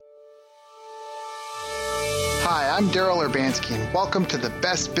Hi, I'm Daryl Urbanski, and welcome to the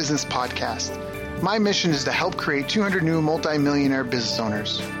Best Business Podcast. My mission is to help create 200 new multi-millionaire business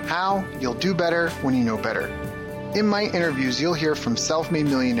owners. How? You'll do better when you know better. In my interviews, you'll hear from self-made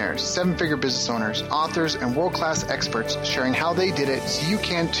millionaires, seven-figure business owners, authors, and world-class experts sharing how they did it so you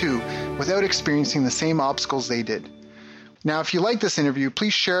can too, without experiencing the same obstacles they did. Now, if you like this interview,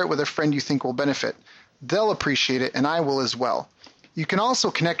 please share it with a friend you think will benefit. They'll appreciate it, and I will as well. You can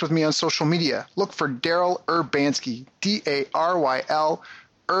also connect with me on social media. Look for Daryl Urbanski, D-A-R-Y-L,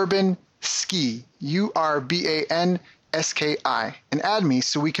 Urban Ski, U-R-B-A-N-S-K-I, and add me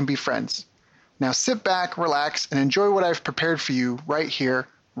so we can be friends. Now sit back, relax, and enjoy what I've prepared for you right here,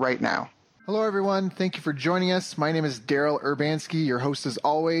 right now. Hello, everyone. Thank you for joining us. My name is Daryl Urbanski, your host as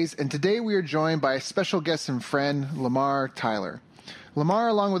always, and today we are joined by a special guest and friend, Lamar Tyler. Lamar,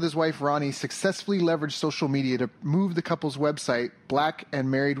 along with his wife Ronnie, successfully leveraged social media to move the couple's website,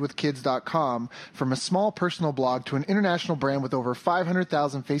 blackandmarriedwithkids.com, from a small personal blog to an international brand with over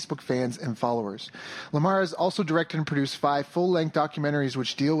 500,000 Facebook fans and followers. Lamar has also directed and produced 5 full-length documentaries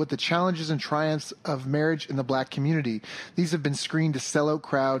which deal with the challenges and triumphs of marriage in the Black community. These have been screened to sellout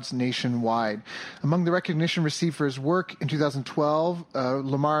crowds nationwide. Among the recognition received for his work in 2012,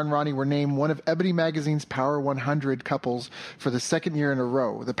 Lamar and Ronnie were named one of Ebony Magazine's Power 100 couples for the second year in a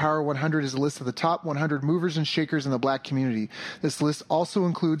row. The Power 100 is a list of the top 100 movers and shakers in the Black community. This list also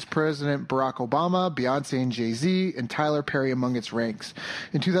includes President Barack Obama, Beyonce and Jay-Z, and Tyler Perry among its ranks.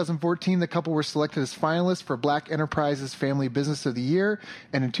 In 2014, the couple were selected as finalists for Black Enterprise's Family Business of the Year,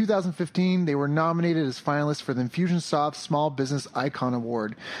 and in 2015, they were nominated as finalists for the Infusionsoft Small Business Icon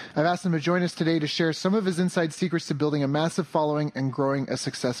Award. I've asked him to join us today to share some of his inside secrets to building a massive following and growing a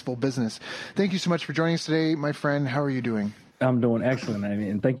successful business. Thank you so much for joining us today, my friend. How are you doing? I'm doing excellent.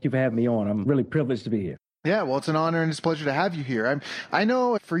 And thank you for having me on. I'm really privileged to be here. Yeah, well, it's an honor and it's a pleasure to have you here. I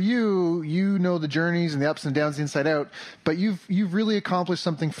know for you, you know the journeys and the ups and downs, the inside out, but you've really accomplished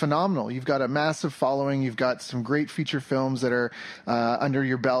something phenomenal. You've got a massive following. You've got some great feature films that are under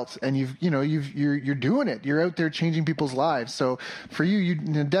your belt, and you're doing it. You're out there changing people's lives. So for you,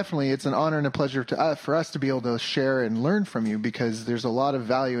 definitely, it's an honor and a pleasure for us to be able to share and learn from you, because there's a lot of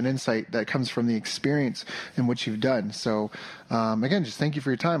value and insight that comes from the experience in what you've done. So again, just thank you for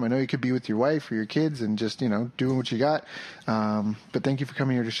your time. I know you could be with your wife or your kids and just doing what you got. But thank you for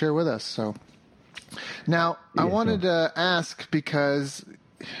coming here to share with us. So now I wanted to ask, because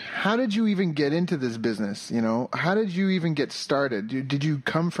how did you even get into this business? How did you even get started? Did you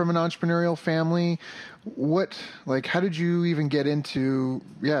come from an entrepreneurial family? How did you even get into,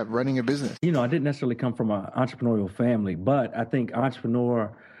 running a business? I didn't necessarily come from an entrepreneurial family, but I think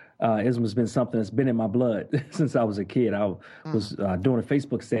entrepreneurism has been something that's been in my blood since I was a kid. I was doing a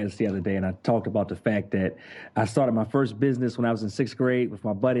Facebook status the other day, and I talked about the fact that I started my first business when I was in 6th grade with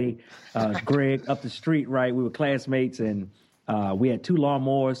my buddy, Greg, up the street, right? We were classmates, and we had 2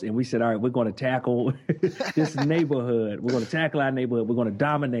 lawnmowers, and we said, all right, we're going to tackle this neighborhood. We're going to tackle our neighborhood. We're going to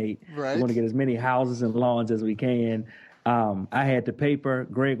dominate. Right. We're going to get as many houses and lawns as we can. I had the paper.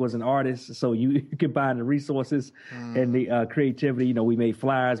 Greg was an artist, so you combine the resources and the creativity. We made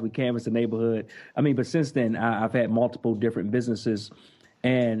flyers, we canvassed the neighborhood. But since then, I've had multiple different businesses.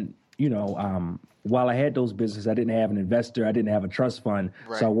 And, while I had those businesses, I didn't have an investor. I didn't have a trust fund.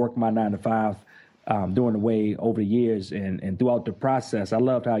 Right. So I worked my 9 to 5 during the way over the years. And throughout the process, I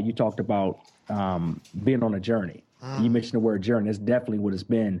loved how you talked about being on a journey. You mentioned the word journey. That's definitely what it's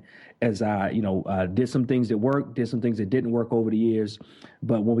been, as I, did some things that worked, did some things that didn't work over the years.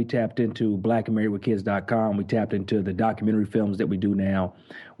 But when we tapped into blackandmarriedwithkids.com, we tapped into the documentary films that we do now.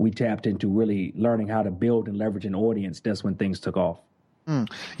 We tapped into really learning how to build and leverage an audience. That's when things took off.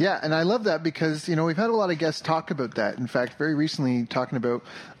 Yeah, and I love that because, we've had a lot of guests talk about that. In fact, very recently talking about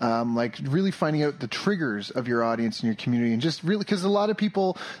really finding out the triggers of your audience and your community, and just really, because a lot of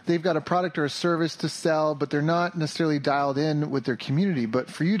people, they've got a product or a service to sell, but they're not necessarily dialed in with their community.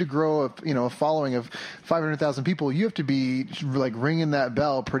 But for you to grow a following of 500,000 people, you have to be ringing that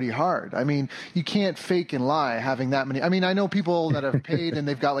bell pretty hard. You can't fake and lie having that many. I know people that have paid and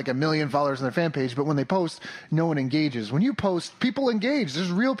they've got 1 million followers on their fan page, but when they post, no one engages. When you post, people engage.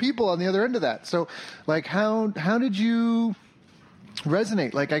 There's real people on the other end of that. So, how did you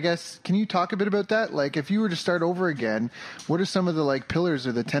resonate? I guess, can you talk a bit about that? If you were to start over again, what are some of the pillars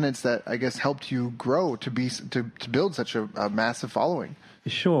or the tenets that I guess helped you grow to build such a massive following?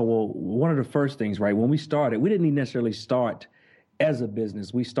 Sure. Well, one of the first things, right, when we started, we didn't necessarily start as a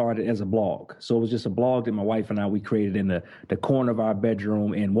business. We started as a blog. So it was just a blog that my wife and I, we created in the corner of our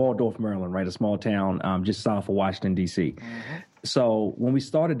bedroom in Waldorf, Maryland, right? A small town just south of Washington, D.C. Mm-hmm. So when we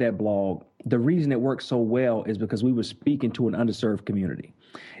started that blog, the reason it worked so well is because we were speaking to an underserved community.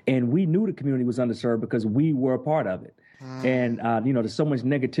 And we knew the community was underserved because we were a part of it. And, there's so much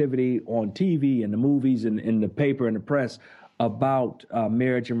negativity on TV and the movies and in the paper and the press about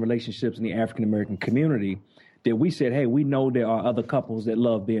marriage and relationships in the African-American community that we said, hey, we know there are other couples that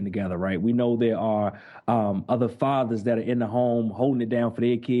love being together, right? We know there are other fathers that are in the home holding it down for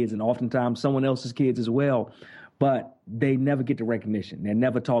their kids and oftentimes someone else's kids as well. But they never get the recognition. They're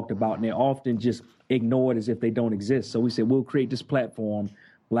never talked about, and they're often just ignored as if they don't exist. So we said, we'll create this platform,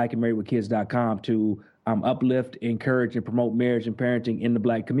 blackandmarriedwithkids.com, to uplift, encourage, and promote marriage and parenting in the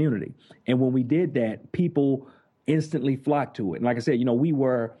Black community. And when we did that, people instantly flocked to it. And like I said, we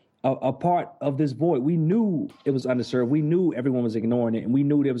were a part of this void. We knew it was underserved. We knew everyone was ignoring it, and we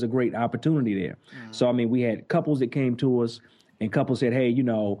knew there was a great opportunity there. Mm-hmm. So, we had couples that came to us, and couples said, hey,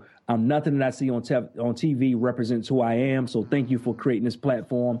 nothing that I see on TV represents who I am, so thank you for creating this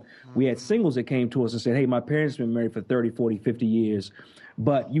platform. Mm-hmm. We had singles that came to us and said, hey, my parents have been married for 30, 40, 50 years,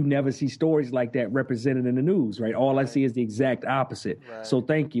 but you never see stories like that represented in the news, right? All I see is the exact opposite. Right. So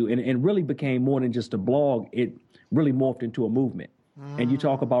thank you. And really became more than just a blog. It really morphed into a movement. Mm-hmm. And you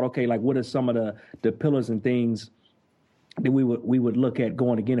talk about, okay, like what are some of the pillars and things that we would look at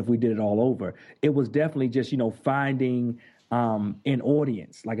going again if we did it all over? It was definitely just, finding an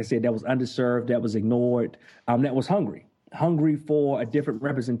audience, like I said, that was underserved, that was ignored, that was hungry for a different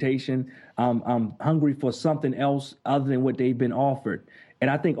representation, hungry for something else other than what they've been offered. And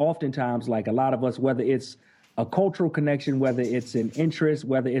I think oftentimes, like a lot of us, whether it's a cultural connection, whether it's an interest,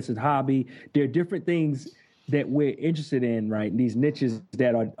 whether it's a hobby, there are different things that we're interested in, right? These niches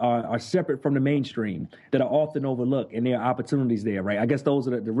that are separate from the mainstream, that are often overlooked, and there are opportunities there, right? I guess those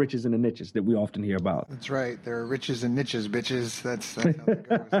are the riches and the niches that we often hear about. That's right. There are riches and niches, bitches. That's how it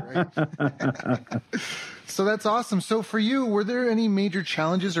goes, right? So that's awesome. So for you, were there any major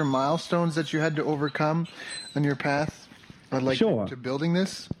challenges or milestones that you had to overcome on your path, sure, to building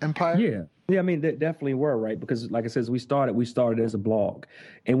this empire? Yeah. Yeah, there definitely were, right? Because like I said, we started as a blog.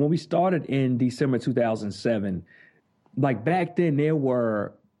 And when we started in December 2007, like back then there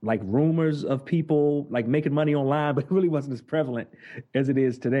were like rumors of people like making money online, but it really wasn't as prevalent as it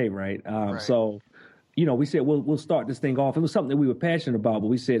is today, right? Right. So, we said, we'll start this thing off. It was something that we were passionate about, but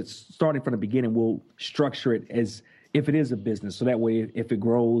we said starting from the beginning, we'll structure it as if it is a business. So that way, if it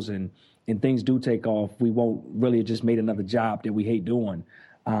grows and things do take off, we won't really just made another job that we hate doing.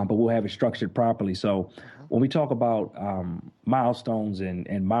 But we'll have it structured properly. So when we talk about milestones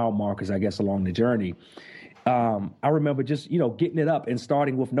and mile markers, I guess, along the journey, I remember just, getting it up and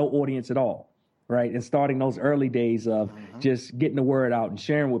starting with no audience at all, right? And starting those early days of just getting the word out and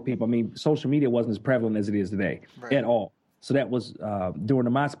sharing with people. Social media wasn't as prevalent as it is today at all. So that was during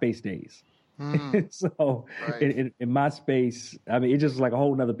the MySpace days. So in MySpace, it's just like a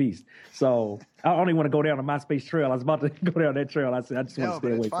whole nother beast. So I don't even want to go down the MySpace trail. I was about to go down that trail. I said, I just want to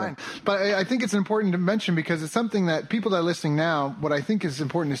stay away from it. But I think it's important to mention because it's something that people that are listening now, what I think is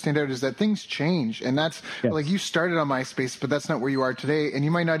important to stand out is that things change. And that's like you started on MySpace, but that's not where you are today. And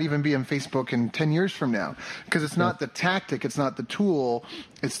you might not even be on Facebook in 10 years from now because it's not the tactic. It's not the tool.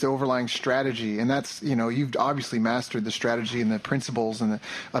 It's the overlying strategy. And that's, you've obviously mastered the strategy and the principles and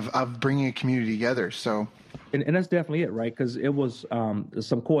of bringing a community together. So. And that's definitely it, right? Because it was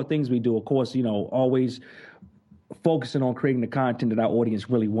some core things we do. Of course, always focusing on creating the content that our audience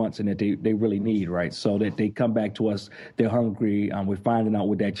really wants and that they really need, right? So that they come back to us, they're hungry. We're finding out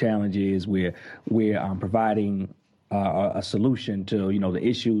what that challenge is. We're providing a solution to the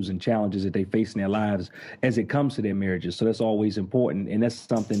issues and challenges that they face in their lives as it comes to their marriages. So that's always important, and that's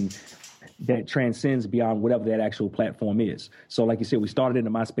something that transcends beyond whatever that actual platform is. So like you said, we started in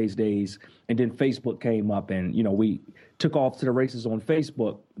the MySpace days, and then Facebook came up, and we took off to the races on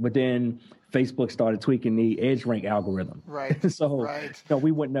Facebook, but then Facebook started tweaking the EdgeRank algorithm. Right. So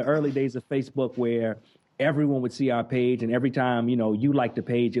we went in the early days of Facebook where everyone would see our page, and every time you liked the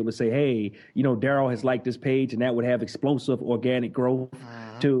page, it would say, hey, Daryl has liked this page, and that would have explosive organic growth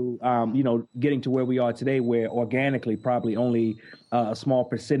to getting to where we are today, where organically probably only a small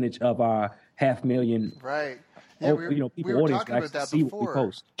percentage of our 500,000 people audience can actually see what we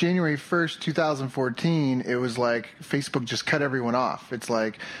post. January 1st, 2014, it was like Facebook just cut everyone off. It's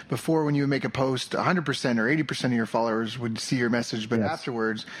like before when you would make a post, 100% or 80% of your followers would see your message, but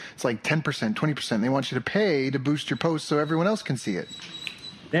afterwards it's like 10%, 20%. They want you to pay to boost your post so everyone else can see it.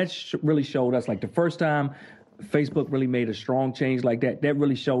 That really showed us, like the first time Facebook really made a strong change like that, that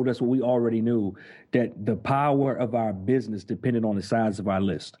really showed us what we already knew, that the power of our business depended on the size of our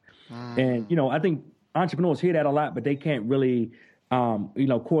list. And, I think entrepreneurs hear that a lot, but they can't really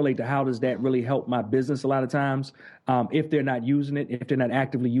correlate to how does that really help my business a lot of times if they're not using it, if they're not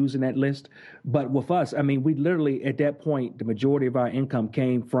actively using that list. But with us, I mean, we literally at that point, the majority of our income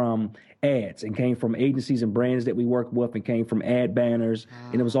came from ads and came from agencies and brands that we work with and came from ad banners.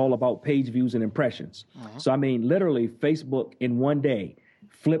 And it was all about page views and impressions. So, I mean, literally Facebook in one day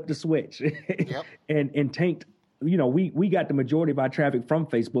flipped the switch and tanked. We got the majority of our traffic from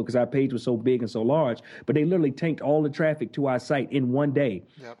Facebook because our page was so big and so large, but they literally tanked all the traffic to our site in one day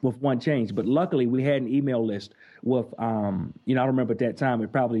with one change. But luckily we had an email list with, I don't remember at that time,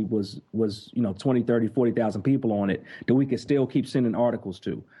 it probably was 20, 30, 40,000 people on it that we could still keep sending articles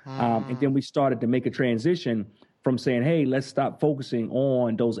to. And then we started to make a transition from saying, hey, let's stop focusing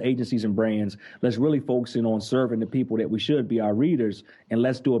on those agencies and brands. Let's really focusing on serving the people that we should be, our readers, and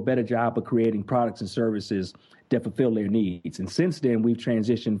let's do a better job of creating products and services that fulfill their needs. And since then, we've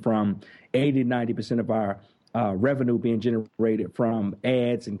transitioned from 80 to 90% of our revenue being generated from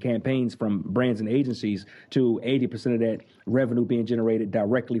ads and campaigns from brands and agencies to 80% of that revenue being generated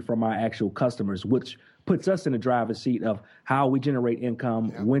directly from our actual customers, which puts us in the driver's seat of how we generate income,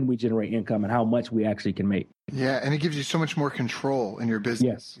 when we generate income, and how much we actually can make. Yeah, and it gives you so much more control in your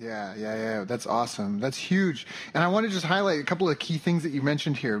business. Yes. Yeah. That's awesome. That's huge. And I want to just highlight a couple of key things that you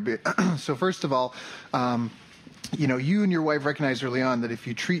mentioned here. So first of all, you and your wife recognized early on that if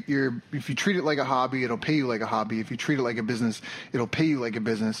you treat it like a hobby, it'll pay you like a hobby. If you treat it like a business, it'll pay you like a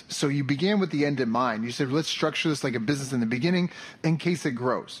business. So you began with the end in mind. You said, let's structure this like a business in the beginning in case it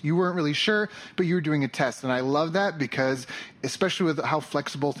grows. You weren't really sure, but you were doing a test. And I love that because especially with how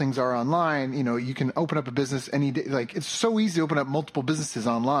flexible things are online, you can open up a business any day. Like it's so easy to open up multiple businesses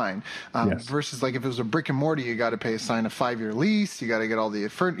online versus like if it was a brick and mortar, you got to sign a 5-year lease. You got to get all the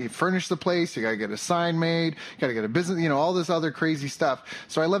furnish the place. You got to get a sign made. You got to get a business, all this other crazy stuff.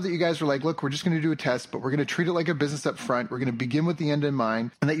 So I love that you guys were like, look, we're just going to do a test, but we're going to treat it like a business up front. We're going to begin with the end in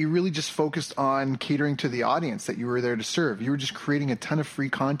mind, and that you really just focused on catering to the audience that you were there to serve. You were just creating a ton of free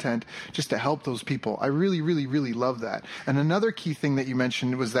content just to help those people. I really, really, really love that. And another key thing that you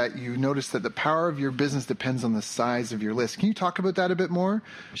mentioned was that you noticed that the power of your business depends on the size of your list. Can you talk about that a bit more?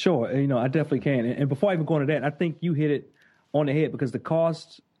 Sure. I definitely can. And before I even go into that, I think you hit it on the head because the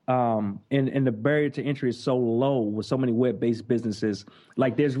cost and the barrier to entry is so low with so many web-based businesses.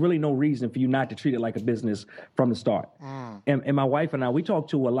 Like there's really no reason for you not to treat it like a business from the start. And my wife and I, we talk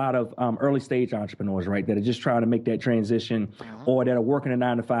to a lot of early stage entrepreneurs, right, that are just trying to make that transition or that are working a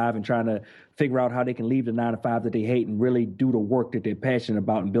 9-to-5 and trying to figure out how they can leave the 9-to-5 that they hate and really do the work that they're passionate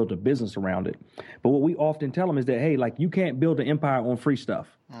about and build a business around it. But what we often tell them is that, hey, like you can't build an empire on free stuff.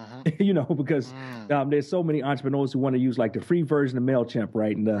 Because there's so many entrepreneurs who want to use like the free version of MailChimp,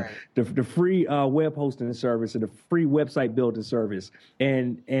 right? And the free web hosting service and the free website building service.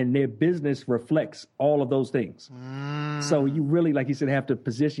 And their business reflects all of those things. So you really, like you said, have to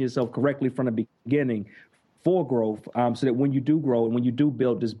position yourself correctly from the beginning for growth, so that when you do grow and when you do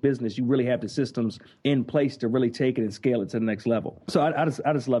build this business, you really have the systems in place to really take it and scale it to the next level. So I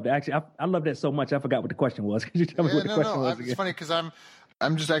just love that. Actually, I love that so much. I forgot what the question was. Could you tell me what the question was again? It's funny because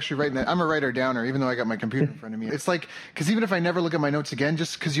I'm just actually writing that. I'm a writer downer, even though I got my computer in front of me. It's like, because even if I never look at my notes again,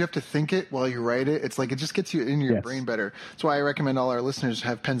 just because you have to think it while you write it, it's like it just gets you in your brain better. That's why I recommend all our listeners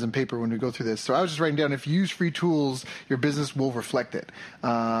have pens and paper when we go through this. So I was just writing down, if you use free tools, your business will reflect it.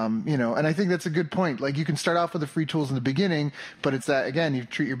 And I think that's a good point. Like you can start off with the free tools in the beginning, but it's that, again, you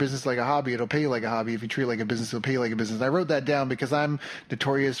treat your business like a hobby, it'll pay you like a hobby. If you treat it like a business, it'll pay you like a business. And I wrote that down because I'm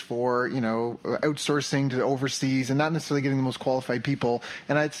notorious for, outsourcing to overseas and not necessarily getting the most qualified people.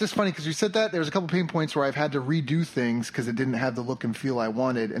 And it's just funny because you said that there was a couple pain points where I've had to redo things because it didn't have the look and feel I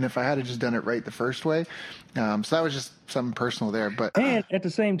wanted. And if I had just done it right the first way, so that was just something personal there. But and at the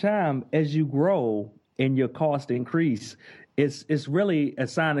same time, as you grow and your cost increase, it's really a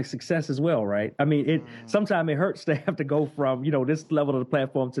sign of success as well, right? I mean, sometimes it hurts to have to go from, this level of the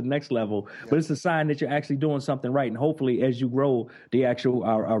platform to the next level, but it's a sign that you're actually doing something right. And hopefully as you grow, the actual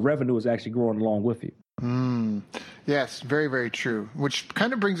our revenue is actually growing along with you. Yes, very, very true. Which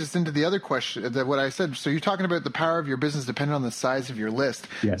kind of brings us into the other question, what I said. So you're talking about the power of your business depending on the size of your list.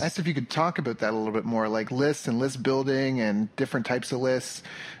 Yes. I asked if you could talk about that a little bit more, like lists and list building and different types of lists,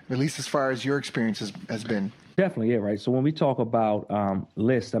 at least as far as your experience has been. Definitely, yeah, right. So when we talk about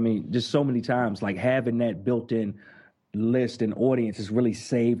lists, I mean, just so many times, like having that built-in list and audience has really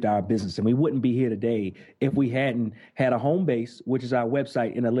saved our business. And we wouldn't be here today if we hadn't had a home base, which is our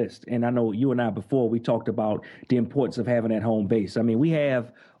website, and a list. And I know you and I before, we talked about the importance of having that home base. I mean, we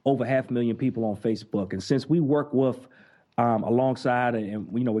have over 500,000 people on Facebook. And since we work with alongside,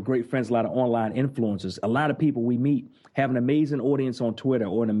 and with great friends, a lot of online influencers, a lot of people we meet have an amazing audience on Twitter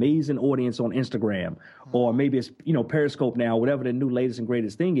or an amazing audience on Instagram, or maybe it's, Periscope now, whatever the new latest and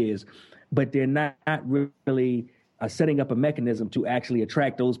greatest thing is, but they're not really setting up a mechanism to actually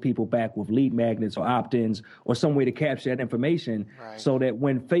attract those people back with lead magnets or opt-ins or some way to capture that information, so that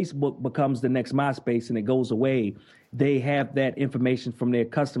when Facebook becomes the next MySpace and it goes away, they have that information from their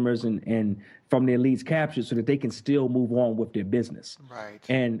customers and from their leads captured so that they can still move on with their business. Right.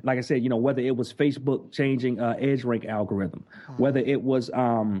 And like I said, whether it was Facebook changing edge rank algorithm, whether it was,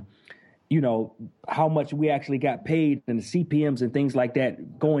 how much we actually got paid and the CPMs and things like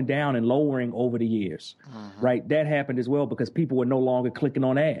that going down and lowering over the years, right? That happened as well because people were no longer clicking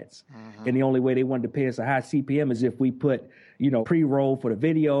on ads. And the only way they wanted to pay us a high CPM is if we put, pre-roll for the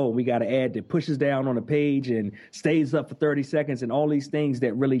video, and we got an ad that pushes down on the page and stays up for 30 seconds and all these things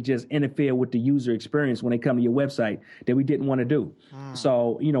that really just interfere with the user experience when they come to your website that we didn't want to do.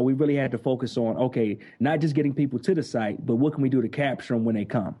 So, we really had to focus on, okay, not just getting people to the site, but what can we do to capture them when they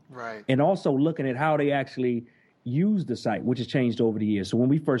come? Right. And also looking at how they actually use the site, which has changed over the years. So when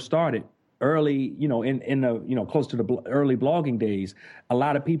we first started, early, in the, close to the early blogging days, a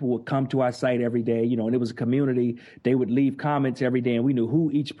lot of people would come to our site every day, and it was a community. They would leave comments every day, and we knew who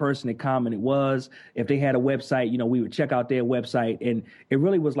each person that commented was. If they had a website, we would check out their website. And it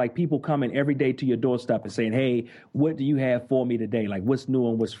really was like people coming every day to your doorstep and saying, hey, what do you have for me today? Like, what's new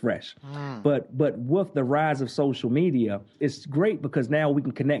and what's fresh? But with the rise of social media, it's great because now we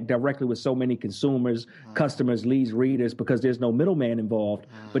can connect directly with so many consumers, customers, leads, readers, because there's no middleman involved.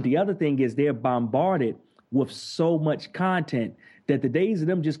 But the other thing is they're bombarded with so much content that the days of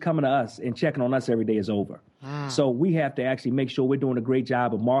them just coming to us and checking on us every day is over. So we have to actually make sure we're doing a great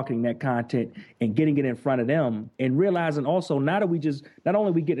job of marketing that content and getting it in front of them, and realizing also not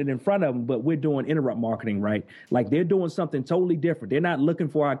only we get it in front of them, but we're doing interrupt marketing, right? Like they're doing something totally different. They're not looking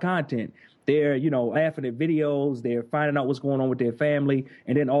for our content. They're, laughing at videos. They're finding out what's going on with their family.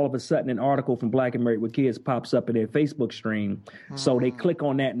 And then all of a sudden an article from Black and Married with Kids pops up in their Facebook stream. So they click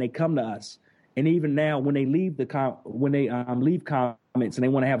on that and they come to us. And even now when they leave leave comments and they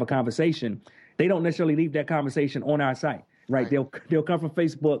want to have a conversation, they don't necessarily leave that conversation on our site, right? They'll come from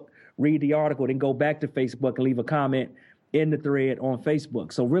Facebook, read the article, then go back to Facebook and leave a comment in the thread on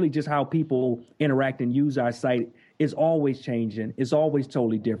Facebook. So really just how people interact and use our site is always changing. It's always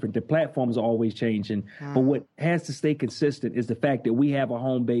totally different. The platforms are always changing. But what has to stay consistent is the fact that we have a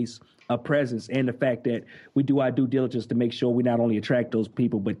home base, a presence, and the fact that we do our due diligence to make sure we not only attract those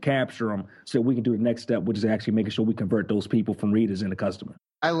people, but capture them so we can do the next step, which is actually making sure we convert those people from readers into customers.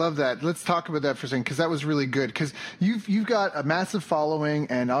 I love that. Let's talk about that for a second, because that was really good. Because you've got a massive following,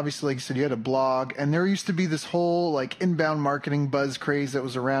 and obviously, like you said, you had a blog, and there used to be this whole like inbound marketing buzz craze that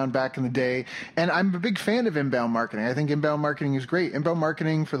was around back in the day. And I'm a big fan of inbound marketing. I think inbound marketing is great. Inbound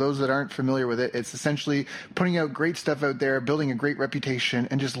marketing, for those that aren't familiar with it, it's essentially putting out great stuff out there, building a great reputation,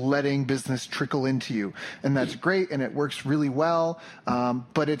 and just letting business trickle into you. And that's great, and it works really well.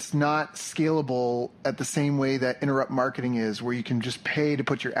 But it's not scalable at the same way that interrupt marketing is, where you can just pay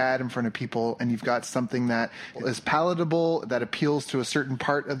to put your ad in front of people and you've got something that is palatable, that appeals to a certain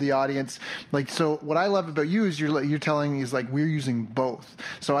part of the audience. Like, so what I love about you is you're telling me is like, we're using both.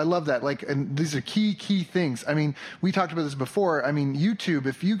 So I love that. Like, and these are key things. I mean, we talked about this before. I mean, YouTube,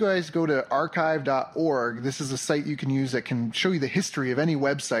 if you guys go to archive.org, this is a site you can use that can show you the history of any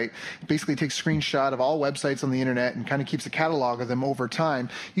website. It basically takes a screenshot of all websites on the internet and kind of keeps a catalog of them over time.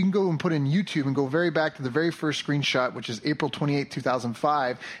 You can go and put in YouTube and go very back to the very first screenshot, which is April 28, 2005.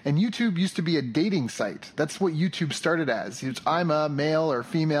 And YouTube used to be a dating site. That's what YouTube started as. I'm a male or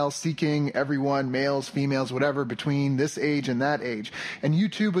female seeking everyone, males, females, whatever, between this age and that age. And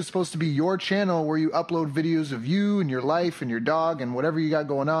YouTube was supposed to be your channel where you upload videos of you and your life and your dog and whatever you got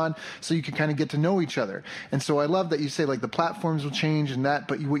going on, so you can kind of get to know each other. And so I love that you say like the platforms will change and that,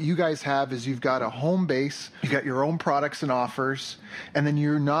 but what you guys have is you've got a home base, you got your own products and offers, and then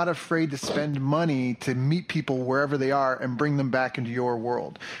you're not afraid to spend money to meet people wherever they are and bring them back into your world.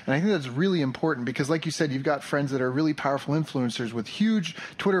 And I think that's really important because, like you said, you've got friends that are really powerful influencers with huge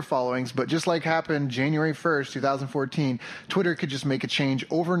Twitter followings, but just like happened January 1st, 2014, Twitter could just make a change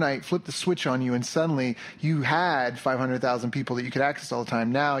overnight, flip the switch on you, and suddenly you had 500,000 people that you could access all the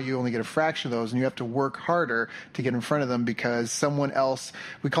time. Now you only get a fraction of those, and you have to work harder to get in front of them because someone else,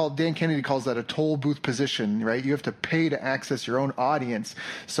 Dan Kennedy calls that a toll booth position, right? You have to pay to access your own audience.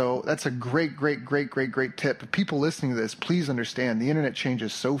 So that's a great tip. People listening to this, please understand the internet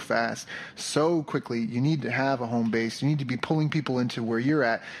changes so fast, so quickly. You need to have a home base. You need to be pulling people into where you're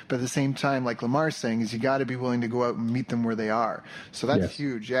at. But at the same time, like Lamar's saying, is you got to be willing to go out and meet them where they are. So that's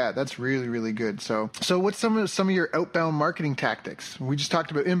huge. Yeah, that's really, really good. So what's some of your outbound marketing tactics? We just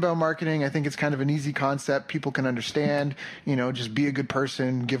talked about inbound marketing. I think it's kind of an easy concept. People can understand, just be a good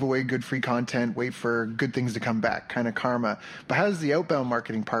person, give away good free content, wait for good things to come back, kind of karma. But how does the outbound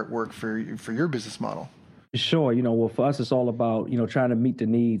marketing part work for your business model? Sure. Well, for us, it's all about, trying to meet the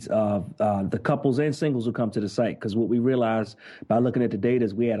needs of the couples and singles who come to the site. Because what we realized by looking at the data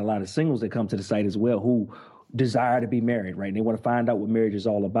is we had a lot of singles that come to the site as well who desire to be married, right? And they want to find out what marriage is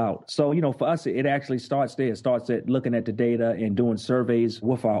all about. So, for us, it actually starts there. It starts at looking at the data and doing surveys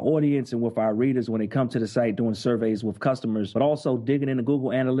with our audience and with our readers when they come to the site, doing surveys with customers, but also digging into Google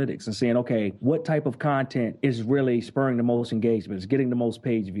Analytics and saying, okay, what type of content is really spurring the most engagement? It's getting the most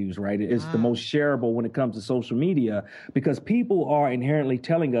page views, right? It's the most shareable when it comes to social media because people are inherently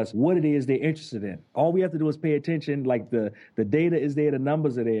telling us what it is they're interested in. All we have to do is pay attention. Like the data is there, the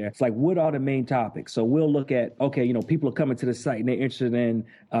numbers are there. It's like, what are the main topics? So we'll look at, okay, people are coming to the site and they're interested in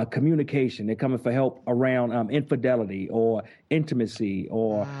communication. They're coming for help around infidelity or intimacy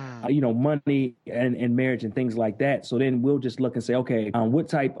or, money and marriage and things like that. So then we'll just look and say, okay, what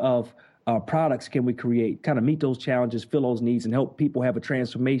type of products can we create, kind of meet those challenges, fill those needs, and help people have a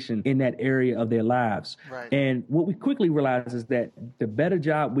transformation in that area of their lives. Right. And what we quickly realize is that the better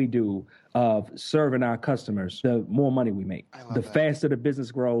job we do of serving our customers, the more money we make. The faster the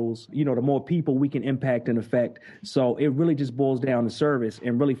business grows, the more people we can impact and affect. So it really just boils down to service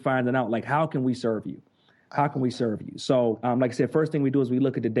and really finding out, like, how can we serve you? How can we serve you? So, like I said, first thing we do is we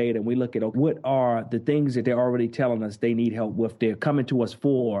look at the data and we look at what are the things that they're already telling us they need help with, they're coming to us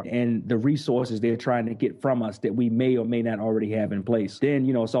for, and the resources they're trying to get from us that we may or may not already have in place. Then,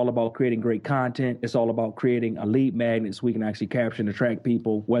 it's all about creating great content. It's all about creating a lead magnet so we can actually capture and attract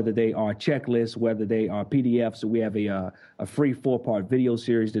people, whether they are checklists, whether they are PDFs. So we have a free 4-part video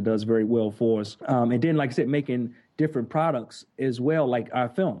series that does very well for us. And then, like I said, making different products as well, like our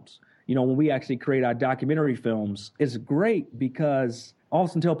films. When we actually create our documentary films, it's great because I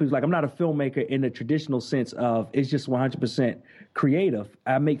often tell people, like, I'm not a filmmaker in the traditional sense of it's just 100% creative.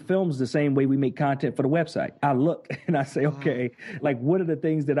 I make films the same way we make content for the website. I look and I say, okay, like, what are the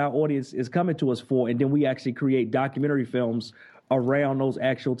things that our audience is coming to us for? And then we actually create documentary films around those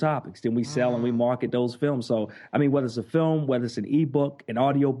actual topics. Then we sell and we market those films. So, whether it's a film, whether it's an ebook, an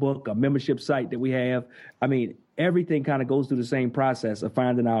audio book, a membership site that we have, everything kind of goes through the same process of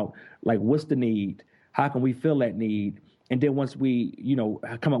finding out, like, what's the need? How can we fill that need? And then once we,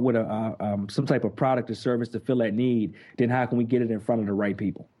 come up with some type of product or service to fill that need, then how can we get it in front of the right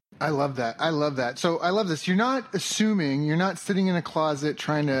people? I love that. So I love this. You're not assuming, you're not sitting in a closet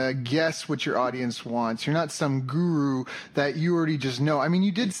trying to guess what your audience wants. You're not some guru that you already just know.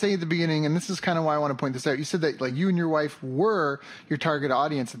 You did say at the beginning, and this is kind of why I want to point this out. You said that, like, you and your wife were your target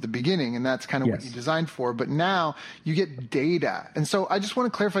audience at the beginning, and that's kind of what you designed for. But now you get data. And so I just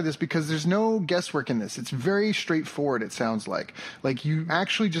want to clarify this because there's no guesswork in this. It's very straightforward, it sounds like. Like, you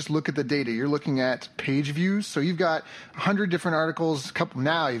actually just look at the data. You're looking at page views. So you've got 100 different articles.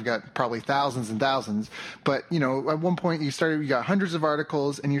 Now you've got probably thousands and thousands, but at one point you got hundreds of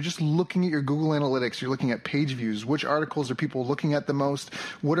articles, and you're just looking at your Google Analytics. You're looking at page views. Which articles are people looking at the most?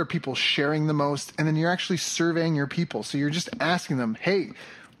 What are people sharing the most? And then you're actually surveying your people. So you're just asking them, hey,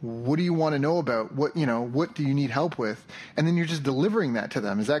 what do you want to know about? What do you need help with? And then you're just delivering that to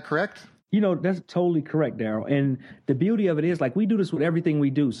them. Is that correct? That's totally correct, Daryl. And the beauty of it is, like, we do this with everything we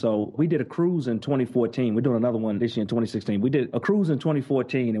do. So we did a cruise in 2014. We're doing another one this year in 2016. We did a cruise in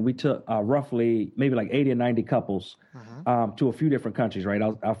 2014, and we took roughly maybe like 80 or 90 couples to a few different countries, right?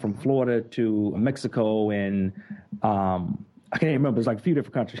 Out from Florida to Mexico and I can't remember. It's like a few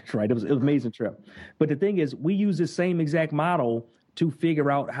different countries, right? It was an amazing trip. But the thing is, we use the same exact model to figure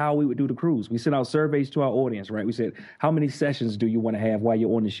out how we would do the cruise. We sent out surveys to our audience, right? We said, how many sessions do you want to have while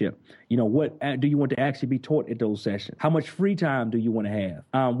you're on the ship? What do you want to actually be taught at those sessions? How much free time do you want to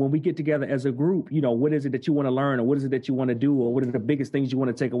have? When we get together as a group, what is it that you want to learn, or what is it that you want to do, or what are the biggest things you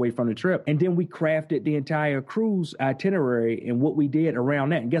want to take away from the trip? And then we crafted the entire cruise itinerary and what we did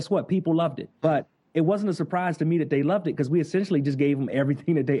around that. And guess what? People loved it. But it wasn't a surprise to me that they loved it because we essentially just gave them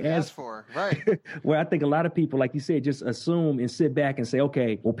everything that they asked for. Right. Where I think a lot of people, like you said, just assume and sit back and say,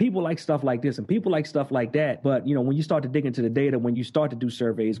 okay, well, people like stuff like this and people like stuff like that. But, when you start to dig into the data, when you start to do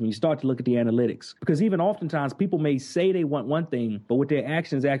surveys, when you start to look at the analytics, because even oftentimes people may say they want one thing, but what their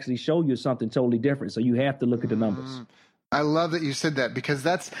actions actually show you is something totally different. So you have to look at the numbers. I love that you said that, because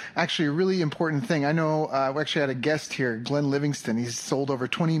that's actually a really important thing. I know we actually had a guest here, Glenn Livingston. He's sold over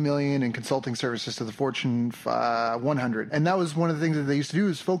 20 million in consulting services to the Fortune 100. And that was one of the things that they used to do,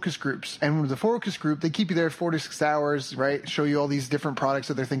 is focus groups. And with the focus group, they keep you there 4 to 6 hours, right? Show you all these different products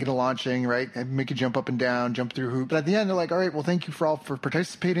that they're thinking of launching, right? And make you jump up and down, jump through hoops. But at the end, they're like, all right, well, thank you for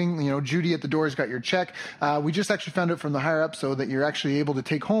participating. Judy at the door has got your check. We just actually found out from the higher up so that you're actually able to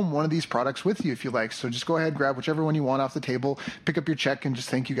take home one of these products with you if you like. So just go ahead, grab whichever one you want off the table, pick up your check, and just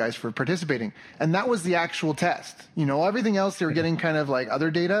thank you guys for participating. And that was the actual test. Everything else they were getting kind of like other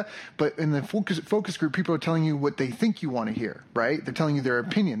data, but in the focus group, people are telling you what they think you want to hear, right? They're telling you their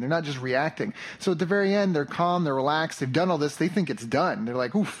opinion. They're not just reacting. So at the very end, they're calm, they're relaxed, they've done all this, they think it's done. They're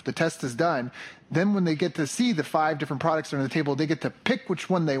like, oof, the test is done. Then when they get to see the 5 different products that are on the table, they get to pick which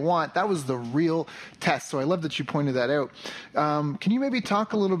one they want. That was the real test. So I love that you pointed that out. Can you maybe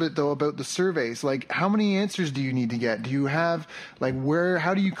talk a little bit, though, about the surveys? Like, how many answers do you need to get? Do you have,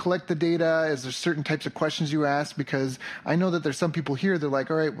 how do you collect the data? Is there certain types of questions you ask? Because I know that there's some people here, they're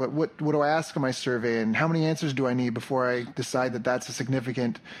like, all right, what do I ask in my survey? And how many answers do I need before I decide that that's a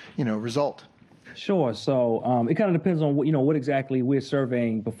significant, result? Sure. So it kind of depends on what exactly we're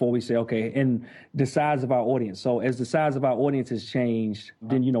surveying before we say, okay, and the size of our audience. So as the size of our audience has changed,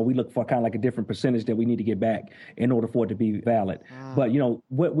 then, we look for kind of like a different percentage that we need to get back in order for it to be valid. But,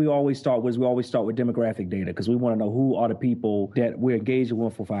 what we always start with demographic data, because we want to know who are the people that we're engaging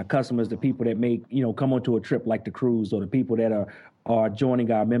with for our customers, the people that make, come onto a trip like the cruise, or the people that are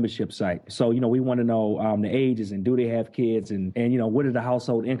joining our membership site. So, we want to know the ages, and do they have kids, and what is the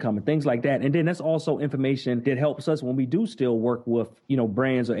household income and things like that. And then that's also information that helps us when we do still work with,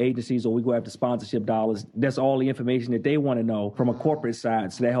 brands or agencies, or we go after sponsorship dollars. That's all the information that they want to know from a corporate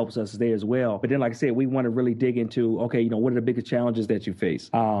side. So that helps us there as well. But then, like I said, we want to really dig into, okay, what are the biggest challenges that you face?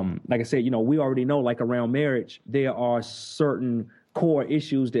 Like I said, we already know, like around marriage, there are certain core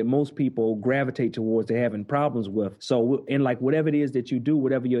issues that most people gravitate towards, they're having problems with. So, and like whatever it is that you do,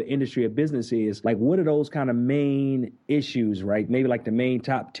 whatever your industry or business is, like what are those kind of main issues, right? Maybe like the main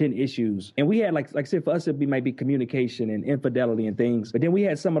top 10 issues. And we had like I said, for us, might be communication and infidelity and things. But then we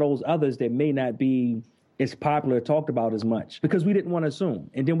had some of those others that may not be as popular, talked about as much, because we didn't want to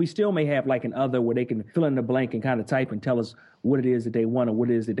assume. And then we still may have like an other where they can fill in the blank and kind of type and tell us what it is that they want or what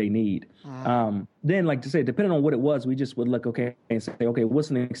it is that they need. Then, like to say, depending on what it was, we just would look, okay, and say, okay,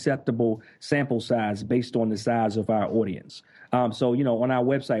 what's an acceptable sample size based on the size of our audience? So, on our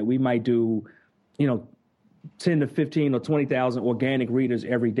website, we might do, 10 to 15 or 20,000 organic readers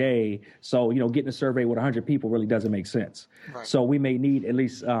every day. So, getting a survey with 100 people really doesn't make sense. Right. So we may need at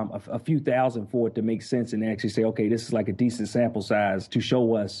least a few thousand for it to make sense and actually say, okay, this is like a decent sample size to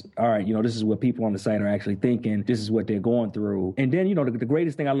show us, all right, this is what people on the site are actually thinking. This is what they're going through. And then, the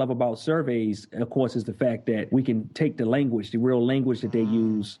greatest thing I love about surveys, of course, is the fact that we can take the language, the real language that they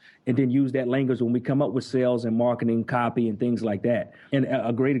use, and then use that language when we come up with sales and marketing copy and things like that. And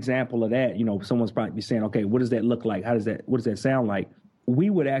a great example of that, someone's probably be saying, okay, what does that look like? What does that sound like? We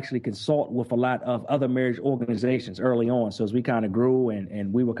would actually consult with a lot of other marriage organizations early on. So as we kind of grew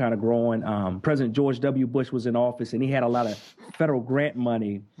and we were kind of growing, President George W. Bush was in office, and he had a lot of federal grant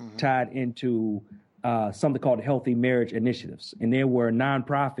money tied into something called Healthy Marriage Initiatives. And there were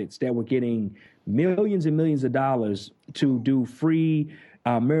nonprofits that were getting millions and millions of dollars to do free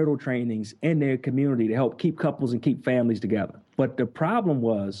marital trainings in their community to help keep couples and keep families together. But the problem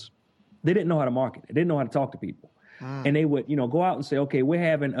was they didn't know how to market. They didn't know how to talk to people. And they would, go out and say, okay, we're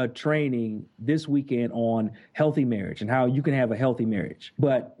having a training this weekend on healthy marriage and how you can have a healthy marriage.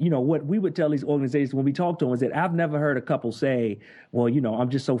 But, what we would tell these organizations when we talk to them is that I've never heard a couple say, well, I'm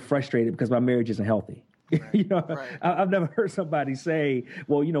just so frustrated because my marriage isn't healthy. Right. I've never heard somebody say,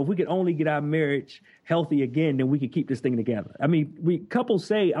 well, if we could only get our marriage healthy again, then we could keep this thing together. I mean, couples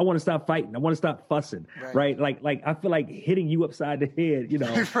say, I want to stop fighting. I want to stop fussing. Right. Like I feel like hitting you upside the head,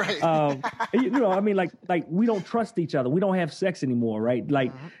 Right. I mean, like we don't trust each other. We don't have sex anymore. Right.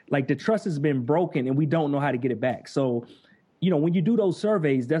 Like the trust has been broken and we don't know how to get it back. So, when you do those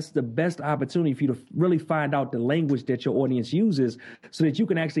surveys, that's the best opportunity for you to really find out the language that your audience uses so that you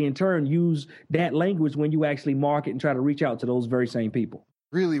can actually, in turn, use that language when you actually market and try to reach out to those very same people.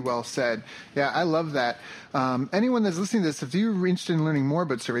 Really well said. Yeah, I love that. Anyone that's listening to this, if you're interested in learning more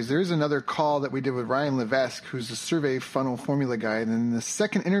about surveys, there is another call that we did with Ryan Levesque, who's a survey funnel formula guy. And in the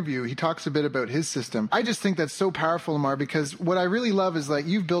second interview, he talks a bit about his system. I just think that's so powerful, Lamar, because what I really love is like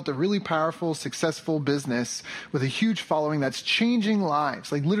you've built a really powerful, successful business with a huge following that's changing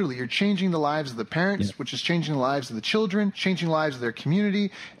lives. Like literally, you're changing the lives of the parents, which is changing the lives of the children, changing the lives of their community.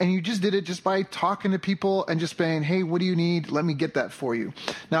 And you just did it just by talking to people and just saying, hey, what do you need? Let me get that for you.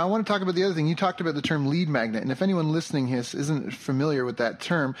 Now, I want to talk about the other thing. You talked about the term lead magnet. And if anyone listening here isn't familiar with that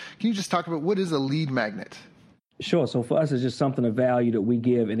term, can you just talk about what is a lead magnet? Sure. So for us, it's just something of value that we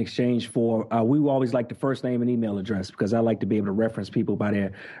give in exchange for. We always like the first name and email address, because I like to be able to reference people by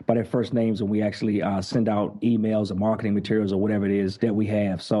their first names when we actually send out emails or marketing materials or whatever it is that we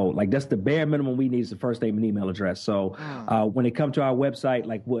have. So like that's the bare minimum we need is the first name and email address. So when it comes to our website,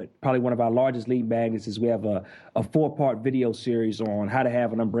 like probably one of our largest lead magnets is we have a 4-part video series on how to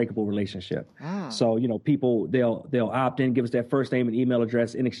have an unbreakable relationship. So people they'll opt in, give us their first name and email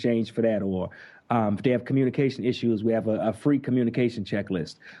address in exchange for that, or if they have communication issues, we have a free communication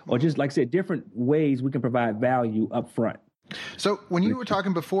checklist, or just like I said, different ways we can provide value up front. So when you were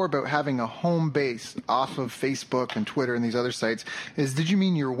talking before about having a home base off of Facebook and Twitter and these other sites, did you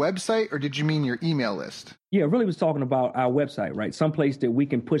mean your website or did you mean your email list? Yeah, really was talking about our website, right? Some place that we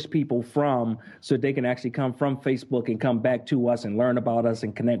can push people from so they can actually come from Facebook and come back to us and learn about us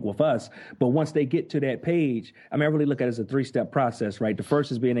and connect with us. But once they get to that page, I really look at it as a 3-step process, right? The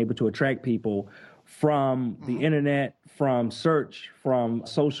first is being able to attract people from the internet, from search, from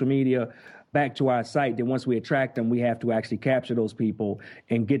social media, back to our site. Then once we attract them, we have to actually capture those people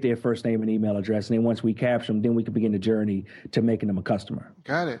and get their first name and email address. And then once we capture them, then we can begin the journey to making them a customer.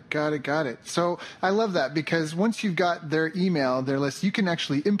 Got it. So I love that, because once you've got their email, their list, you can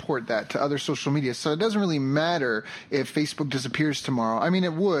actually import that to other social media. So it doesn't really matter if Facebook disappears tomorrow. I mean,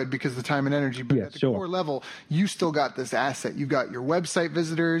 it would, because of the time and energy, but at the core level, you still got this asset. You've got your website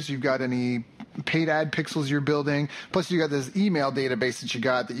visitors, you've got any paid ad pixels you're building, plus you got this email database that you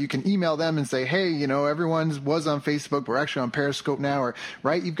got that you can email them and say, hey, everyone was on Facebook, we're actually on Periscope now, or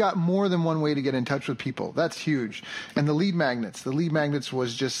right? You've got more than one way to get in touch with people. That's huge. And the lead magnets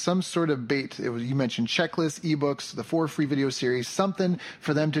was just some sort of bait. You mentioned checklists, ebooks, the 4 free video series, something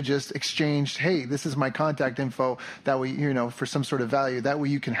for them to just exchange. Hey, this is my contact info. That way, for some sort of value. That way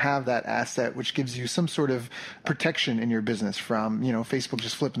you can have that asset, which gives you some sort of protection in your business from, Facebook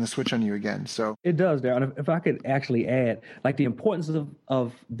just flipping the switch on you again. So it does, Darren. If I could actually add, like the importance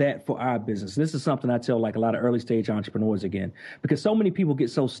of that for our business. This is something I tell like a lot of early stage entrepreneurs again, because so many people get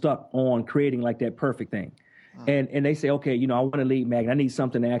so stuck on creating like that perfect thing. And they say, okay, I want a lead magnet. I need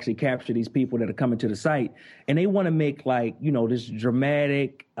something to actually capture these people that are coming to the site. And they want to make like, this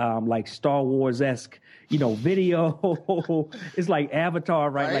dramatic, like Star Wars-esque, video. It's like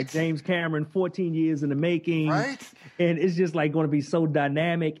Avatar, right? Like James Cameron, 14 years in the making. Right. And it's just like going to be so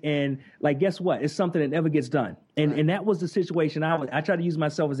dynamic. And like, guess what? It's something that never gets done. And that was the situation I try to use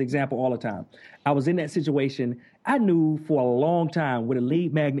myself as an example all the time. I was in that situation. I knew for a long time what a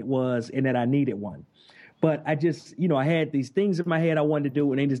lead magnet was and that I needed one. But I just, I had these things in my head I wanted to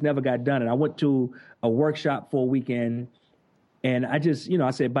do, and they just never got done. And I went to a workshop for a weekend, and I just, I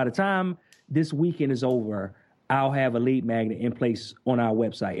said, by the time this weekend is over, I'll have a lead magnet in place on our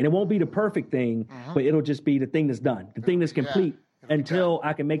website. And it won't be the perfect thing, but it'll just be the thing that's done, the thing that's complete until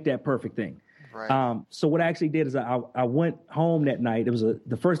I can make that perfect thing. Right. So what I actually did is I went home that night. It was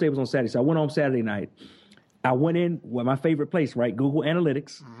the first day was on Saturday, so I went home Saturday night. I went in with my favorite place, right, Google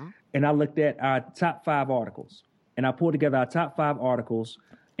Analytics, and I looked at our top 5 articles. And I pulled together our top 5 articles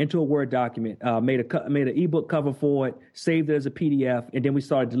into a Word document, made an ebook cover for it, saved it as a PDF, and then we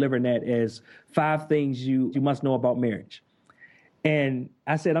started delivering that as 5 things you must know about marriage. And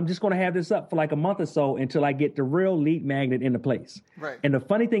I said, I'm just going to have this up for like a month or so until I get the real lead magnet into place. Right. And the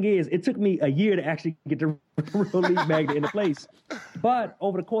funny thing is, it took me a year to actually get the real lead magnet into place. But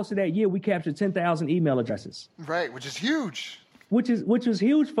over the course of that year, we captured 10,000 email addresses. Right, which is huge. Which was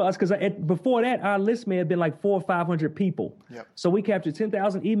huge for us, because before that, our list may have been like 400 or 500 people. Yep. So we captured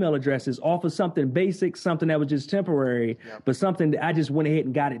 10,000 email addresses off of something basic, something that was just temporary, but something that I just went ahead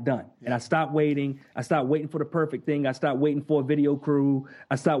and got it done. And I stopped waiting. I stopped waiting for the perfect thing. I stopped waiting for a video crew.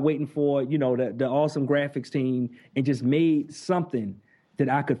 I stopped waiting for, the awesome graphics team, and just made something that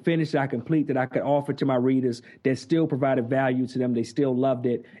I could finish, that I complete, that I could offer to my readers, that still provided value to them. They still loved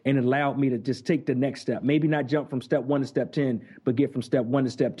it, and it allowed me to just take the next step. Maybe not jump from step 1 to step 10, but get from step 1 to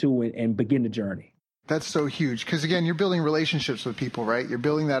step 2 and begin the journey. That's so huge, because again, you're building relationships with people, right? You're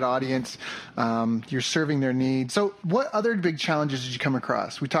building that audience. You're serving their needs. So what other big challenges did you come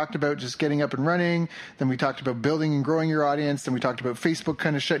across? We talked about just getting up and running. Then we talked about building and growing your audience. Then we talked about Facebook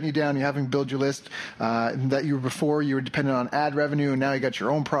kind of shutting you down. You having to build your list. That you were dependent on ad revenue, and now you got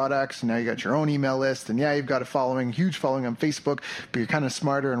your own products, and now you got your own email list. And yeah, you've got a huge following on Facebook, but you're kind of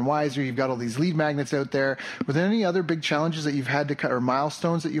smarter and wiser. You've got all these lead magnets out there. Were there any other big challenges that you've had to, or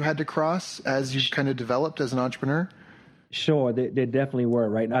milestones that you had to cross as you've kind of developed as an entrepreneur? Sure, there definitely were,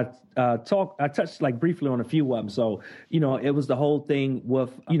 right? And I touched like briefly on a few of them. So, it was the whole thing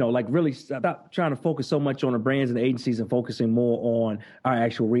with, like really stop trying to focus so much on the brands and the agencies and focusing more on our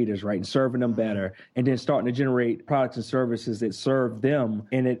actual readers, right? And serving them better, and then starting to generate products and services that serve them,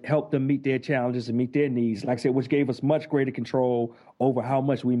 and it helped them meet their challenges and meet their needs. Like I said, which gave us much greater control over how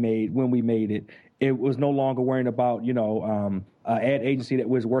much we made when we made it. It was no longer worrying about, ad agency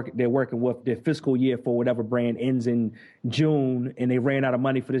that they're working with their fiscal year for whatever brand ends in June, and they ran out of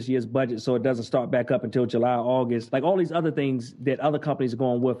money for this year's budget, so it doesn't start back up until July, August. Like all these other things that other companies are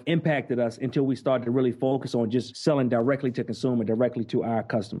going with impacted us until we started to really focus on just selling directly to consumer, directly to our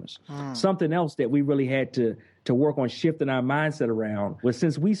customers. Something else that we really had to work on shifting our mindset around was,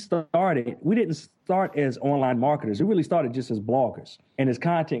 since we started, we didn't start as online marketers. We really started just as bloggers and as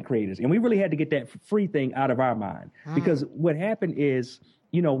content creators. And we really had to get that free thing out of our mind. Because what happened is,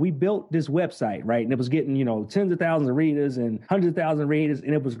 we built this website, right? And it was getting, tens of thousands of readers and hundreds of thousands of readers,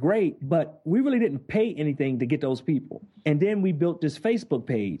 and it was great, but we really didn't pay anything to get those people. And then we built this Facebook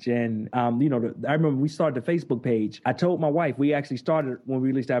page. And, I remember we started the Facebook page. I told my wife, we actually started when we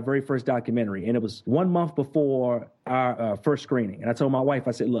released our very first documentary, and it was 1 month before our first screening. And I told my wife,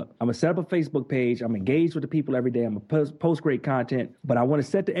 I said, look, I'm going to set up a Facebook page. I'm engaged with the people every day. I'm going to post great content, but I want to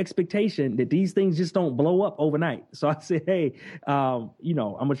set the expectation that these things just don't blow up overnight. So I said, hey, I'm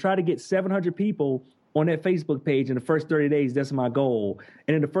going to try to get 700 people on that Facebook page in the first 30 days. That's my goal.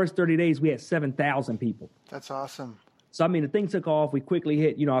 And in the first 30 days, we had 7,000 people. That's awesome. So, the thing took off. We quickly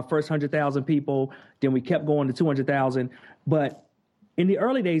hit, our first 100,000 people. Then we kept going to 200,000. But in the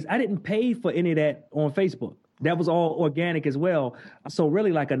early days, I didn't pay for any of that on Facebook. That was all organic as well. So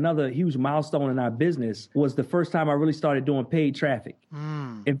really, like, another huge milestone in our business was the first time I really started doing paid traffic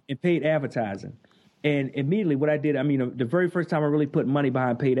and paid advertising. And immediately what I did, the very first time I really put money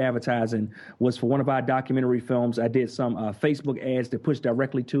behind paid advertising was for one of our documentary films. I did some Facebook ads that pushed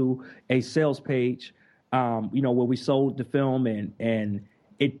directly to a sales page, where we sold the film, and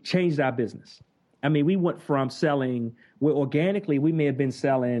it changed our business. We went from selling, where organically we may have been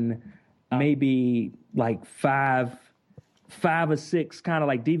selling maybe like five or six kind of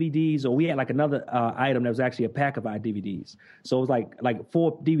like DVDs, or we had like another item that was actually a pack of our DVDs. So it was like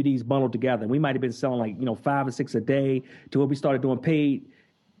 4 DVDs bundled together. We might have been selling like, 5 or 6 a day, to where we started doing paid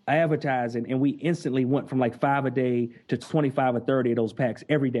advertising, and we instantly went from like 5 a day to 25 or 30 of those packs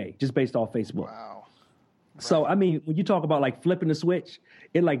every day, just based off Facebook. Wow. Right. So, when you talk about like flipping the switch,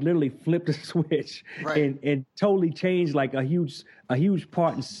 it like literally flipped the switch, right, and totally changed like a huge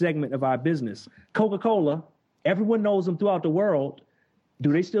part and segment of our business. Coca-Cola, everyone knows them throughout the world.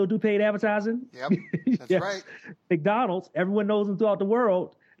 Do they still do paid advertising? Yep, that's yes. right. McDonald's, everyone knows them throughout the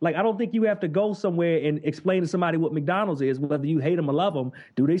world. Like, I don't think you have to go somewhere and explain to somebody what McDonald's is, whether you hate them or love them.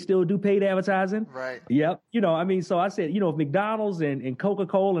 Do they still do paid advertising? Right. Yep. So I said, if McDonald's and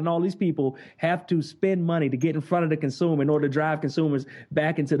Coca-Cola and all these people have to spend money to get in front of the consumer in order to drive consumers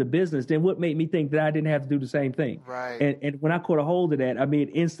back into the business, then what made me think that I didn't have to do the same thing? Right. And when I caught a hold of that, it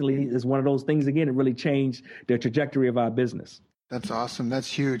instantly is one of those things, again, it really changed the trajectory of our business. That's awesome.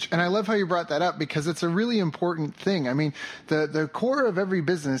 That's huge. And I love how you brought that up, because it's a really important thing. The core of every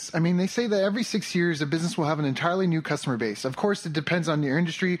business, they say that every 6 years, a business will have an entirely new customer base. Of course, it depends on your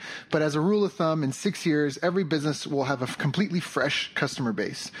industry, but as a rule of thumb, in 6 years, every business will have a completely fresh customer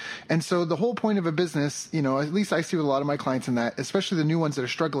base. And so the whole point of a business, at least I see with a lot of my clients in that, especially the new ones that are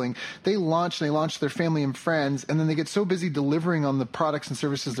struggling, they launch their family and friends, and then they get so busy delivering on the products and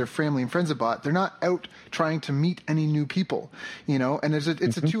services their family and friends have bought, they're not out trying to meet any new people. And it's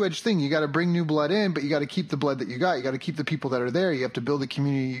a two-edged thing. You got to bring new blood in, but you got to keep the blood that you got. You got to keep the people that are there. You have to build a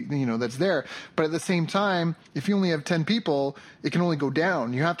community, that's there. But at the same time, if you only have 10 people, it can only go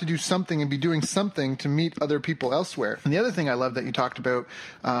down. You have to do something and be doing something to meet other people elsewhere. And the other thing I love that you talked about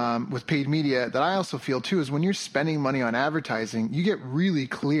with paid media that I also feel too is when you're spending money on advertising, you get really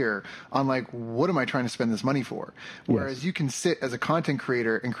clear on like, what am I trying to spend this money for? Whereas you can sit as a content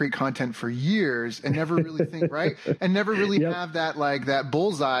creator and create content for years and never really think, right? And never really have that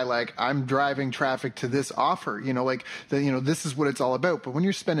bullseye, like I'm driving traffic to this offer, this is what it's all about. But when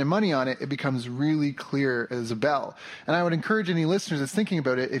you're spending money on it, it becomes really clear as a bell. And I would encourage any listeners that's thinking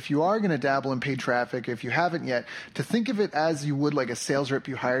about it, if you are going to dabble in paid traffic, if you haven't yet, to think of it as you would like a sales rep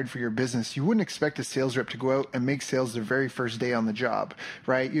you hired for your business. You wouldn't expect a sales rep to go out and make sales their very first day on the job,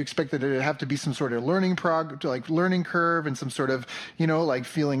 right? You expect that it'd have to be some sort of learning curve and some sort of,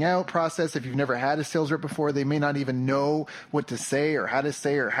 feeling out process. If you've never had a sales rep before, they may not even know what what to say or how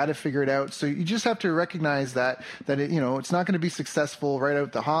to figure it out. So you just have to recognize that it, it's not going to be successful right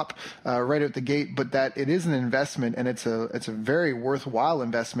out the hop, right out the gate, but that it is an investment, and it's a very worthwhile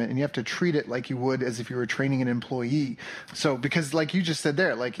investment, and you have to treat it like you would as if you were training an employee. So because like you just said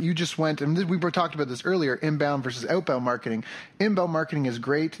there, like you just went, and we were talking about this earlier, inbound versus outbound marketing. Inbound marketing is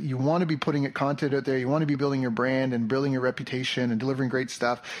great. You want to be putting content out there. You want to be building your brand and building your reputation and delivering great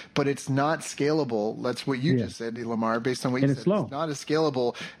stuff, but it's not scalable. That's what you just said, Lamar, based on what you said. It's not as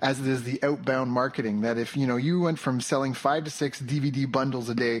scalable as it is the outbound marketing. That if, you went from selling 5 to 6 DVD bundles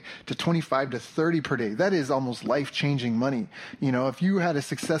a day to 25 to 30 per day, that is almost life-changing money. If you had a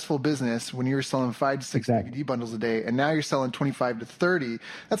successful business when you were selling 5 to 6 DVD bundles a day, and now you're selling 25 to 30,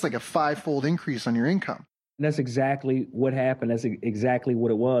 that's like a 5-fold increase on your income. And that's exactly what happened. That's exactly what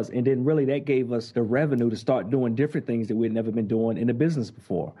it was. And then really that gave us the revenue to start doing different things that we'd never been doing in the business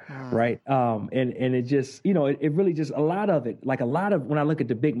before. Right. And it just, it really just a lot of when I look at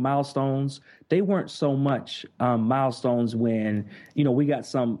the big milestones, they weren't so much milestones when, we got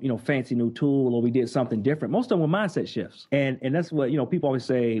some, fancy new tool or we did something different. Most of them were mindset shifts. And that's what, people always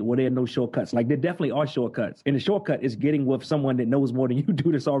say, well, there are no shortcuts. Like there definitely are shortcuts. And the shortcut is getting with someone that knows more than you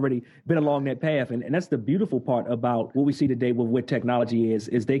do that's already been along that path. And that's the beautiful part about what we see today with technology is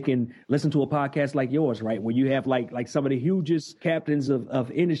they can listen to a podcast like yours, right? Where you have like some of the hugest captains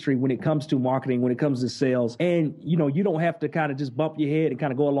of industry when it comes to marketing, when it comes to sales. And, you don't have to kind of just bump your head and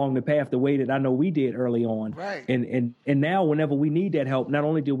kind of go along the path the way that I know we did early on. Right. And now whenever we need that help, not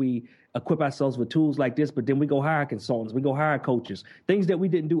only do we equip ourselves with tools like this, but then we go hire consultants, we go hire coaches, things that we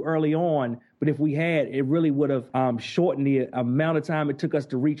didn't do early on. But if we had, it really would have shortened the amount of time it took us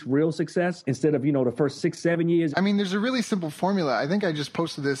to reach real success instead of, the first 6-7 years. I mean, there's a really simple formula. I think I just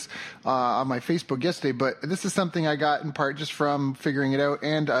posted this on my Facebook yesterday, but this is something I got in part just from figuring it out.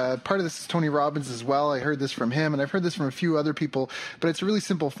 And part of this is Tony Robbins as well. I heard this from him, and I've heard this from a few other people, but it's a really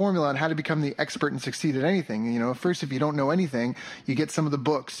simple formula on how to become the expert and succeed at anything. First, if you don't know anything, you get some of the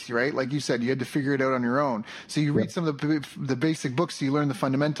books, right? Like you said, you had to figure it out on your own. So you read some of the basic books, so you learn the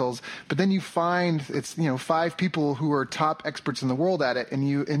fundamentals, but then you find it's 5 people who are top experts in the world at it, and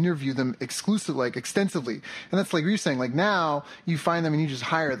you interview them extensively. And that's like you're saying, like now you find them and you just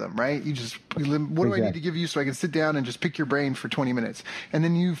hire them, right? What do I need to give you so I can sit down and just pick your brain for 20 minutes? And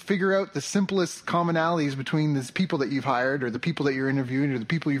then you figure out the simplest commonalities between these people that you've hired or the people that you're interviewing or the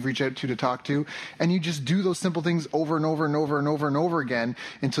people you've reached out to talk to, and you just do those simple things over and over and over and over and over again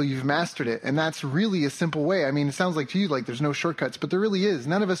until you've mastered it. And that's really a simple way. I mean, it sounds like to you like there's no shortcuts, but there really is.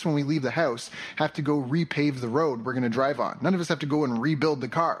 None of us, when we leave the house, have to go repave the road we're going to drive on. None of us have to go and rebuild the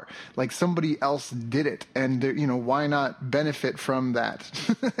car. Like somebody else did it. And, why not benefit from that?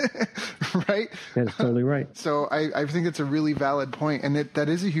 Right? That's totally right. So I think it's a really valid point. And that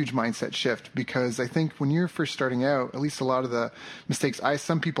is a huge mindset shift, because I think when you're first starting out, at least a lot of the mistakes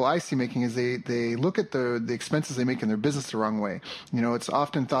some people I see making is they look at the expenses they make in their business the wrong way. It's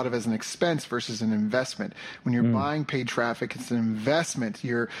often thought of as an expense versus an investment. When you're buying paid traffic, it's an investment.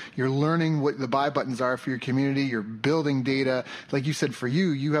 You're learning what the buy buttons are for your community. You're building data. Like you said, for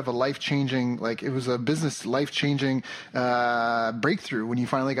you have a life-changing, like it was a business life-changing breakthrough when you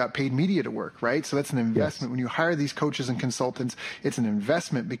finally got paid media to work, right? So that's an investment. Yes. When you hire these coaches and consultants, it's an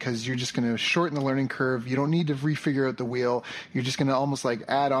investment because you're just going to shorten the learning curve. You don't need to refigure out the wheel. You're just going to almost like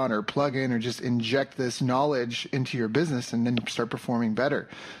add on or plug in or just inject this knowledge into your business and then start performing better.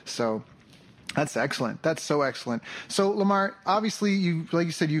 So that's excellent. That's so excellent. So Lamar, obviously like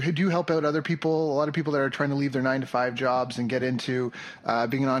you said, you do help out other people, a lot of people that are trying to leave their 9-to-5 jobs and get into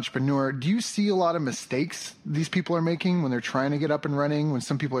being an entrepreneur. Do you see a lot of mistakes these people are making when they're trying to get up and running, when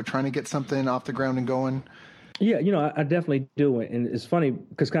some people are trying to get something off the ground and going? Yeah, I definitely do. And it's funny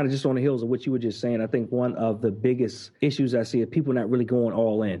because kind of just on the heels of what you were just saying, I think one of the biggest issues I see is people not really going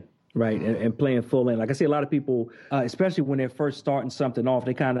all in. Right. And playing full in. Like I see a lot of people, especially when they're first starting something off,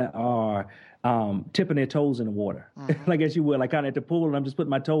 they kind of are tipping their toes in the water, like as you would, like kind of at the pool, and I'm just putting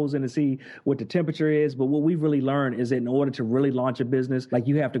my toes in to see what the temperature is. But what we've really learned is that in order to really launch a business, like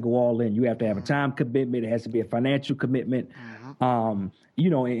you have to go all in. You have to have a time commitment. It has to be a financial commitment. And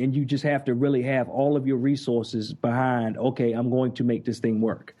you just have to really have all of your resources behind, okay, I'm going to make this thing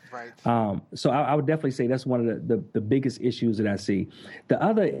work. Right. So I would definitely say that's one of the biggest issues that I see. The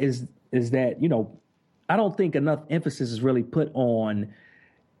other is that, I don't think enough emphasis is really put on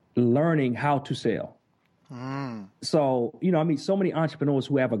learning how to sell. So, I meet so many entrepreneurs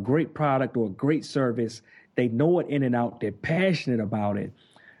who have a great product or a great service. They know it in and out. They're passionate about it,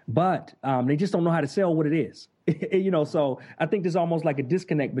 but they just don't know how to sell what it is. So I think there's almost like a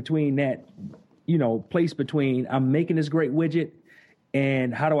disconnect between that, place between I'm making this great widget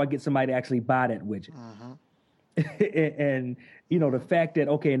and how do I get somebody to actually buy that widget? and the fact that,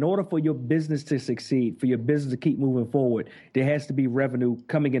 okay, in order for your business to succeed, for your business to keep moving forward, there has to be revenue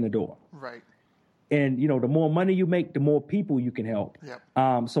coming in the door. Right. And the more money you make, the more people you can help.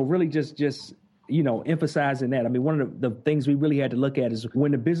 Yep. So really just emphasizing that. I mean, one of the things we really had to look at is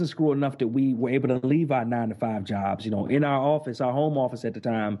when the business grew enough that we were able to leave our 9-to-5 jobs. In our office, our home office at the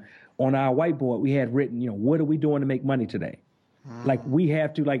time, on our whiteboard, we had written, what are we doing to make money today? Like we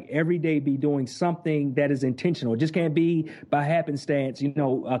have to every day be doing something that is intentional. It just can't be by happenstance,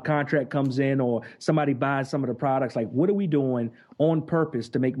 a contract comes in or somebody buys some of the products. Like, what are we doing on purpose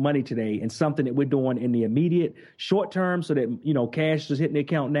to make money today? And something that we're doing in the immediate short term so that, cash is hitting the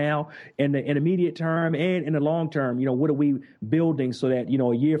account now, in the immediate term and in the long term, what are we building so that,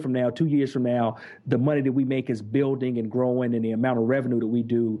 a year from now, 2 years from now, the money that we make is building and growing, and the amount of revenue that we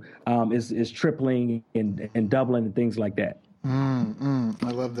do is tripling and doubling and things like that.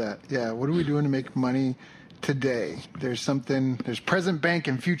 I love that. Yeah. What are we doing to make money today? There's present bank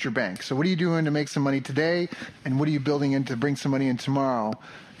and future bank. So what are you doing to make some money today? And what are you building in to bring some money in tomorrow?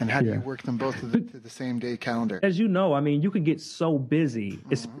 And how do you work them both to the same day calendar? As you know, I mean, you can get so busy,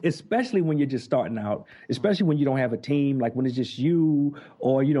 especially when you're just starting out, especially when you don't have a team, like when it's just you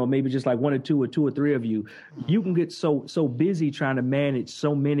or, maybe just like one or two or three of you. You can get so busy trying to manage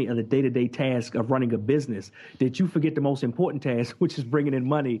so many of the day-to-day tasks of running a business that you forget the most important task, which is bringing in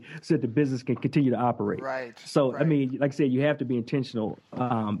money so that the business can continue to operate. Right. So, I mean, like I said, you have to be intentional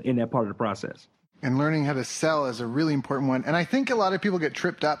in that part of the process. And learning how to sell is a really important one. And I think a lot of people get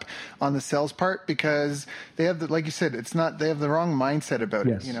tripped up on the sales part because they have like you said, they have the wrong mindset about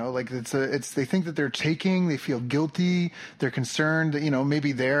it. Like they think that they're taking, they feel guilty, they're concerned that,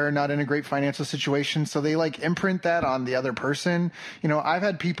 maybe they're not in a great financial situation. So they imprint that on the other person. I've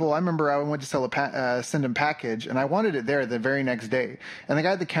had people, I remember I went to send a package and I wanted it there the very next day. And the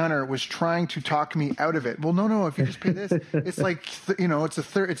guy at the counter was trying to talk me out of it. Well, no, if you just pay this, it's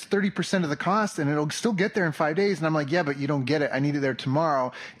it's 30% of the cost and it'll still get there in 5 days. And I'm like, yeah, but you don't get it. I need it there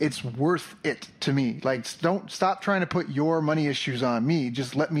tomorrow. It's worth it to me. Don't stop trying to put your money issues on me.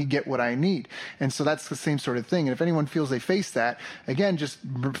 Just let me get what I need. And so that's the same sort of thing. And if anyone feels they face that, again, just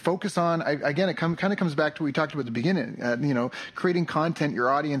focus on, it kind of comes back to what we talked about at the beginning, creating content your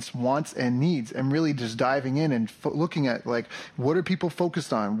audience wants and needs, and really just diving in and looking at what are people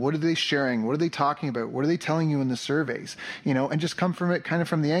focused on? What are they sharing? What are they talking about? What are they telling you in the surveys? And just come from it kind of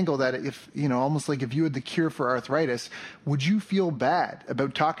from the angle that if, almost like if you had the cure for arthritis, would you feel bad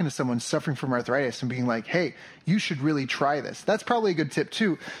about talking to someone suffering from arthritis and being like, hey, you should really try this? That's probably a good tip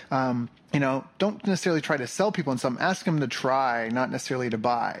too. Don't necessarily try to sell people on something. Ask them to try, not necessarily to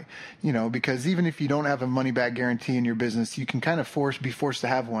buy, because even if you don't have a money back guarantee in your business, you can kind of be forced to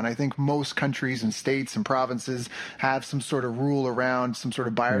have one. I think most countries and states and provinces have some sort of rule around some sort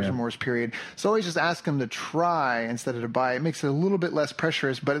of buyer's remorse period. So always just ask them to try instead of to buy. It makes it a little bit less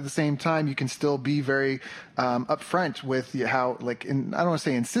pressurous, but at the same time, you can still be very upfront with how, I don't want to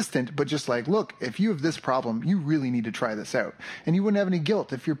say insistent, but just look, if you have this problem, you really need to try this out. And you wouldn't have any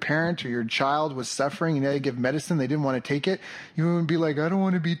guilt if your parent or your child was suffering and they give medicine, they didn't want to take it. You wouldn't be like, I don't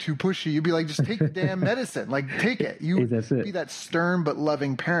want to be too pushy. You'd be like, just take the damn medicine. Take it. You be that stern but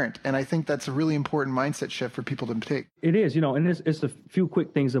loving parent. And I think that's a really important mindset shift for people to take. It is, and it's a few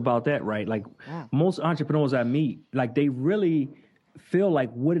quick things about that, right? Most entrepreneurs I meet, they really feel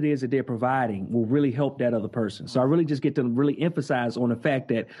like what it is that they're providing will really help that other person. So I really just get to really emphasize on the fact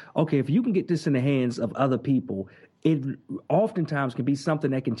that, okay, if you can get this in the hands of other people, it oftentimes can be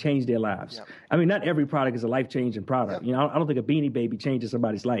something that can change their lives. Yep. I mean, not every product is a life-changing product. Yep. I don't think a Beanie Baby changes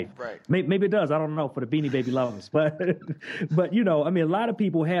somebody's life. Right. Maybe it does. I don't know for the Beanie Baby lovers. But a lot of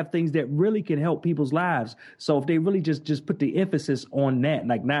people have things that really can help people's lives. So if they really just put the emphasis on that,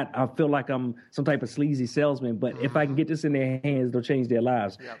 I feel like I'm some type of sleazy salesman, but if I can get this in their hands, they'll change their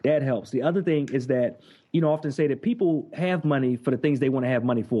lives. Yep. That helps. The other thing is that, often say that people have money for the things they want to have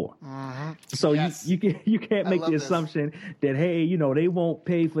money for. Mm-hmm. So yes. you can't make the assumption that, hey, they won't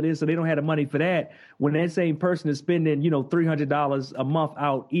pay for this or they don't have the money for that when that same person is spending, $300 a month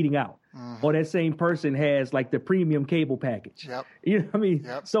out eating out. Mm-hmm. Or that same person has the premium cable package. Yep.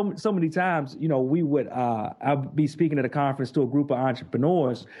 Yep. So many times, we would, I'd be speaking at a conference to a group of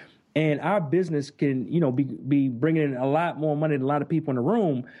entrepreneurs. And our business can, be bringing in a lot more money than a lot of people in the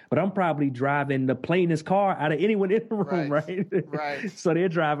room, but I'm probably driving the plainest car out of anyone in the room, right? Right. So they're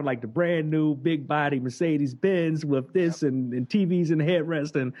driving the brand new big body Mercedes Benz with this and TVs and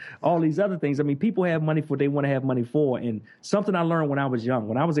headrest and all these other things. I mean, people have money for what they want to have money for. And something I learned when I was young,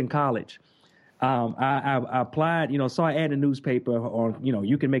 when I was in college, I applied, saw an ad in the newspaper on,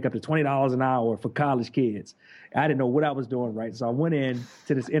 you can make up to $20 an hour for college kids. I didn't know what I was doing, right? So I went in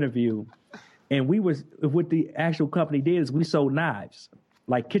to this interview And what the actual company did is we sold knives,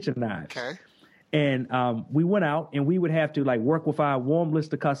 like kitchen knives. Okay. And we went out and we would have to like work with our warm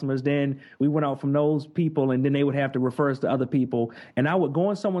list of customers. Then we went out from those people and then they would have to refer us to other people. And I would go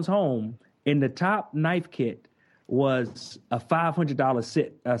in someone's home and the top knife kit was a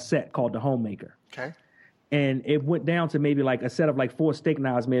 $500 set called the Homemaker. Okay. And it went down to maybe like a set of like 4 steak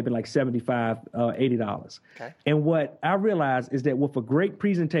knives may have been like $75, $80. Okay. And what I realized is that with a great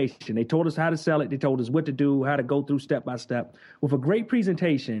presentation, they told us how to sell it. They told us what to do, how to go through step by step. With a great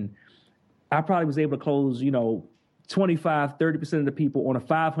presentation, I probably was able to close, 25, 30% of the people on a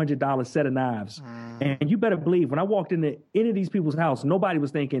 $500 set of knives. And you better believe when I walked into any of these people's house, nobody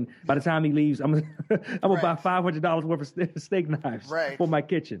was thinking by the time he leaves, I'm gonna buy $500 worth of steak knives for my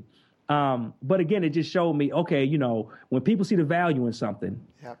kitchen. But again, it just showed me, okay, when people see the value in something,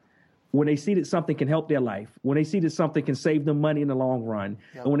 when they see that something can help their life, when they see that something can save them money in the long run,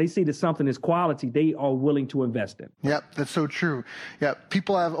 and when they see that something is quality, they are willing to invest in. Yep, that's so true. Yep,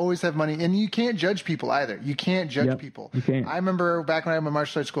 people always have money, and you can't judge people either. You can't judge people. You can't. I remember back when I was in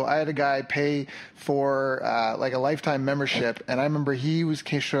martial arts school, I had a guy pay for like a lifetime membership, and I remember he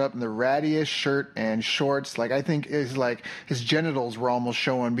showed up in the rattiest shirt and shorts. Like I think his genitals were almost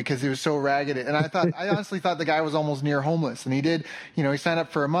showing because he was so ragged. And I honestly thought the guy was almost near homeless. And he did, he signed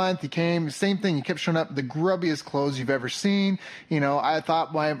up for a month. He came, same thing. He kept showing up the grubbiest clothes you've ever seen. I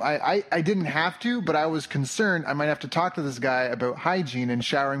thought I didn't have to, but I was concerned I might have to talk to this guy about hygiene and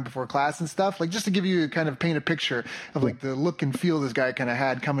showering before class and stuff, like just to give you kind of paint a picture of like the look and feel this guy kind of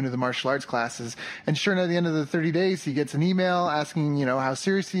had coming to the martial arts classes. And sure enough, at the end of the 30 days, he gets an email asking, how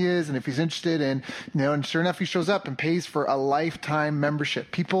serious he is and if he's interested. And, and sure enough, he shows up and pays for a lifetime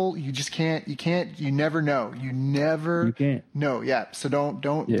membership. People, you just can't, you never know. You never know. Yeah. So don't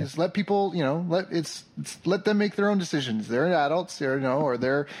just let people, let them make their own decisions. They're adults,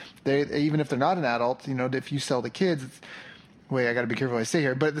 or they even if they're not an adult, if you sell to kids, I got to be careful what I say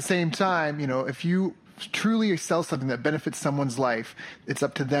here. But at the same time, if you truly sell something that benefits someone's life, it's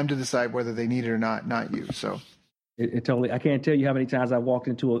up to them to decide whether they need it or not you. So it totally, I can't tell you how many times I walked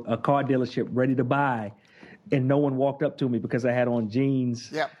into a car dealership ready to buy and no one walked up to me because I had on jeans,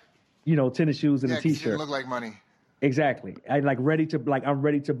 tennis shoes and a t-shirt. It didn't look like money. Exactly. I'm ready to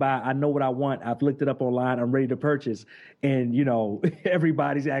buy. I know what I want. I've looked it up online. I'm ready to purchase. And,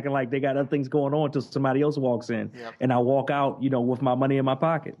 everybody's acting like they got other things going on until somebody else walks in. And I walk out, with my money in my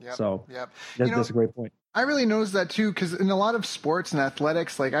pocket. So that's a great point. I really noticed that too, because in a lot of sports and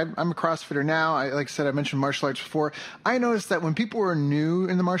athletics, like I'm a CrossFitter now. Like I said, I mentioned martial arts before. I noticed that when people were new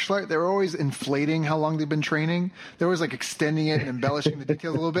in the martial art, they were always inflating how long they've been training. They're always like extending it and embellishing the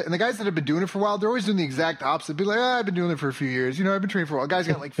details a little bit. And the guys that have been doing it for a while, they're always doing the exact opposite. Be like, I've been doing it for a few years. I've been training for a while. Guy's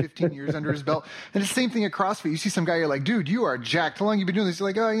got like 15 years under his belt. And it's the same thing at CrossFit. You see some guy, you're like, dude, you are jacked. How long have you been doing this? You're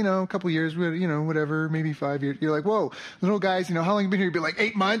like, a couple of years, whatever, maybe 5 years. You're like, whoa, little guys, how long have you been here? You'd be like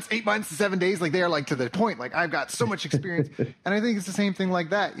 8 months to 7 days. Like they are like to the point. Like I've got so much experience. And I think it's the same thing like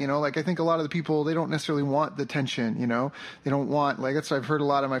that, like I think a lot of the people, they don't necessarily want the tension, they don't want, like that's what I've heard a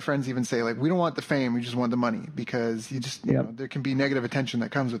lot of my friends even say, like, we don't want the fame, we just want the money, because you just, there can be negative attention that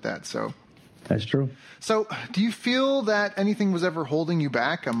comes with that. So that's true. So do you feel that anything was ever holding you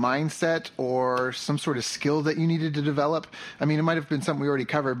back, a mindset or some sort of skill that you needed to develop? I mean, it might have been something we already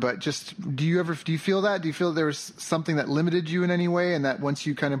covered, but just, do you feel that? Do you feel there was something that limited you in any way, and that once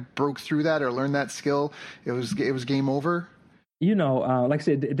you kind of broke through that or learned that skill, it was game over? Like I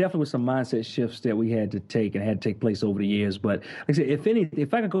said, it definitely was some mindset shifts that we had to take and had to take place over the years. But like I said,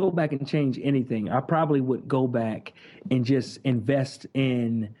 if I could go back and change anything, I probably would go back and just invest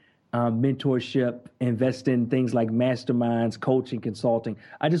in mentorship, invest in things like masterminds, coaching, consulting.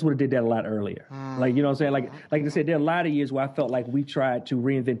 I just would have did that a lot earlier. Like, what I'm saying? Like I said, there are a lot of years where I felt like we tried to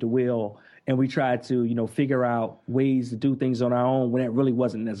reinvent the wheel and we tried to, figure out ways to do things on our own when it really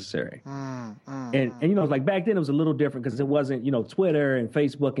wasn't necessary. And like back then it was a little different because it wasn't, Twitter and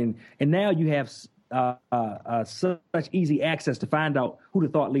Facebook and now you have such easy access to find out who the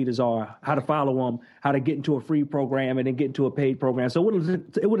thought leaders are, how to follow them, how to get into a free program and then get into a paid program. So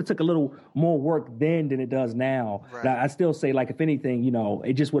it would have took a little more work then than it does now. Right. I still say, like, if anything,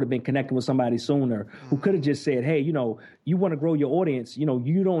 it just would have been connecting with somebody sooner who could have just said, hey, you want to grow your audience, you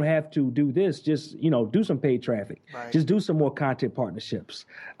don't have to do this, just, do some paid traffic, just do some more content partnerships.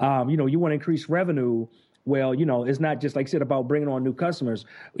 You want to increase revenue. Well, it's not just, like I said, about bringing on new customers.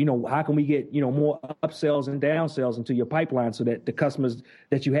 How can we get, more upsells and downsells into your pipeline so that the customers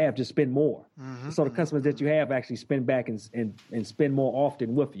that you have just spend more? So the customers that you have actually spend back and spend more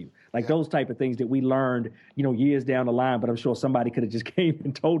often with you. like those type of things that we learned, years down the line. But I'm sure somebody could have just came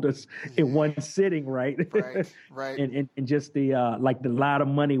and told us in one sitting, right? Right. and just the like the lot of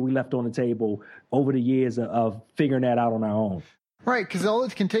money we left on the table over the years of figuring that out on our own. Right, because all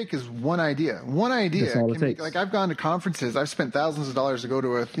it can take is one idea. One idea. That's all it takes. Like I've gone to conferences. I've spent thousands of dollars to go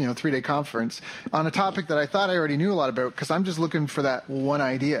to a 3-day conference on a topic that I thought I already knew a lot about because I'm just looking for that one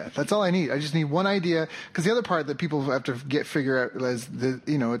idea. That's all I need. I just need one idea because the other part that people have to figure out is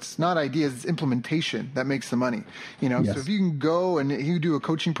it's not ideas, it's implementation that makes the money. Yes. So if you can go and you do a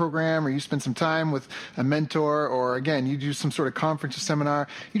coaching program or you spend some time with a mentor or again you do some sort of conference or seminar,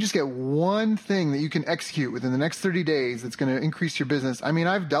 you just get one thing that you can execute within the next 30 days that's going to increase your business. I mean,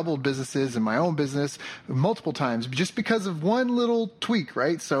 I've doubled businesses in my own business multiple times just because of one little tweak,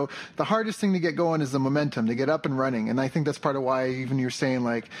 right? So the hardest thing to get going is the momentum, to get up and running. And I think that's part of why even you're saying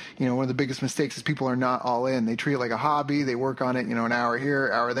like, one of the biggest mistakes is people are not all in. They treat it like a hobby. They work on it, an hour here,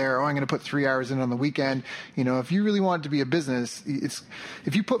 hour there. Oh, I'm going to put 3 hours in on the weekend. If you really want it to be a business,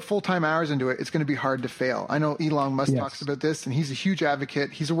 if you put full-time hours into it, it's going to be hard to fail. I know Elon Musk talks about this and he's a huge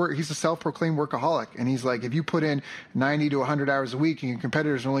advocate. He's a self-proclaimed workaholic. And he's like, if you put in 90 to 100 hours a week and your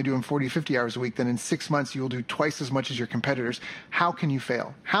competitors are only doing 40, 50 hours a week, then in 6 months you will do twice as much as your competitors. How can you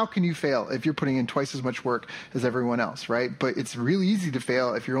fail? How can you fail if you're putting in twice as much work as everyone else, right? But it's really easy to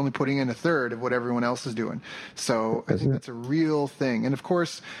fail if you're only putting in a third of what everyone else is doing. So I think that's a real thing. And of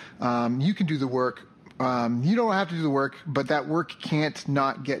course, you can do the work. You don't have to do the work, but that work can't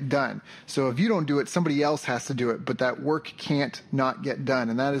not get done. So if you don't do it, somebody else has to do it, but that work can't not get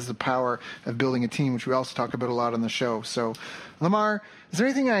done. And that is the power of building a team, which we also talk about a lot on the show. So Lamar, is there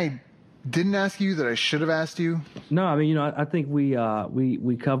anything I didn't ask you that I should have asked you? No, I mean, I think we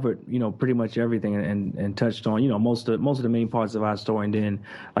covered, pretty much everything and touched on, most of the main parts of our story. And then,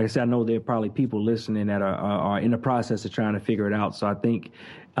 like I said, I know there are probably people listening that are in the process of trying to figure it out. So I think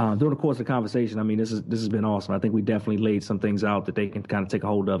during the course of the conversation, I mean, this has been awesome. I think we definitely laid some things out that they can kind of take a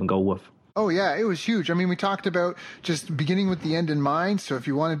hold of and go with. Oh, yeah, it was huge. I mean, we talked about just beginning with the end in mind. So if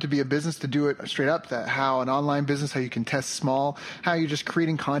you wanted to be a business, to do it straight up, that how an online business, how you can test small, how you're just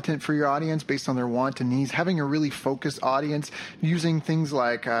creating content for your audience based on their want and needs, having a really focused audience, using things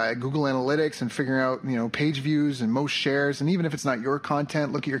like Google Analytics and figuring out, page views and most shares. And even if it's not your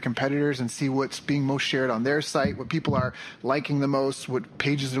content, look at your competitors and see what's being most shared on their site, what people are liking the most, what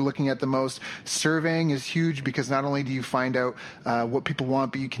pages they're looking at the most. Surveying is huge because not only do you find out what people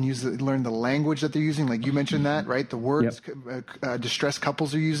want, but you can learn the language that they're using. Like you mentioned that, right? The words distressed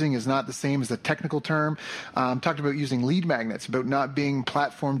couples are using is not the same as the technical term. Talked about using lead magnets, about not being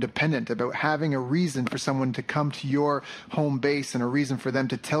platform dependent, about having a reason for someone to come to your home base and a reason for them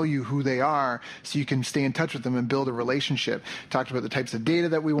to tell you who they are so you can stay in touch with them and build a relationship. Talked about the types of data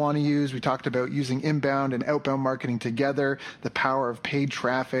that we want to use. We talked about using inbound and outbound marketing together, the power of paid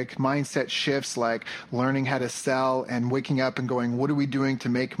traffic, mindset shifts like learning how to sell and waking up and going, what are we doing to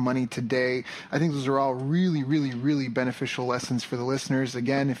make money today? I think those are all really, really, really beneficial lessons for the listeners.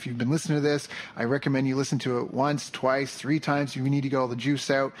 Again, if you've been listening to this, I recommend you listen to it once, twice, 3 times. You need to get all the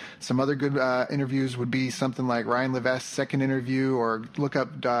juice out. Some other good interviews would be something like Ryan Levesque's second interview, or look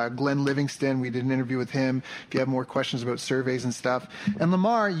up Glenn Livingston. We did an interview with him if you have more questions about surveys and stuff. And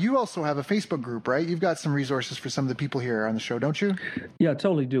Lamar, you also have a Facebook group, right? You've got some resources for some of the people here on the show, don't you? Yeah,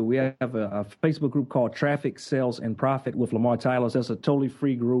 totally do. We have a Facebook group called Traffic, Sales, and Profit with Lamar Tyler. That's a totally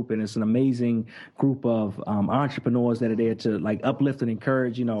free group, and it's an amazing group of entrepreneurs that are there to like uplift and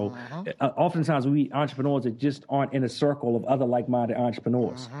encourage. Oftentimes we entrepreneurs that just aren't in a circle of other like-minded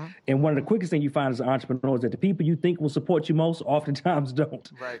entrepreneurs. And one of the quickest things you find as an entrepreneur is that the people you think will support you most oftentimes don't.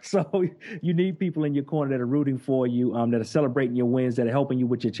 Right. So you need people in your corner that are rooting for you, that are celebrating your wins, that are helping you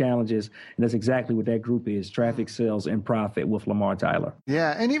with your challenges. And that's exactly what that group is: Traffic, Sales, and Profit with Lamar Tyler.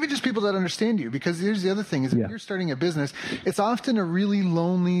 Yeah, and even just people that understand you, because here's the other thing is if you're starting a business, it's often a really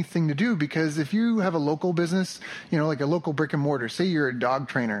lonely thing to do, because if you have a local business, like a local brick and mortar, say you're a dog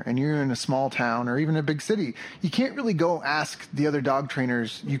trainer and you're in a small town or even a big city, you can't really go ask the other dog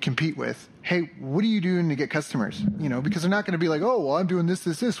trainers you compete with, hey, what are you doing to get customers? Because they're not going to be like, oh, well, I'm doing this.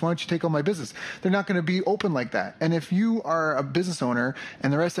 Why don't you take all my business? They're not going to be open like that. And if you are a business owner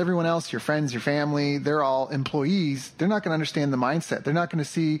and the rest, everyone else, your friends, your family, they're all employees, they're not going to understand the mindset. They're not going to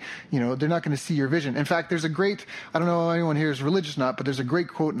see, they're not going to see your vision. In fact, there's a great, I don't know if anyone here is religious or not, but there's a great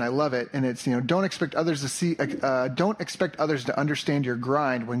quote and I love it. And it's, don't expect others to understand your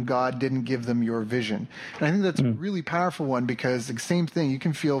grind when God didn't give them your vision. And I think that's a really powerful one, because the same thing, you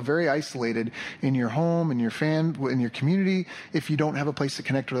can feel very isolated isolated in your home, in your in your community, if you don't have a place to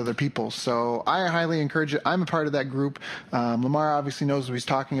connect with other people. So I highly encourage it. I'm a part of that group. Lamar obviously knows what he's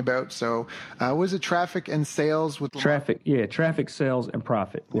talking about. So was it Traffic and Sales with Lamar? Traffic, Sales, and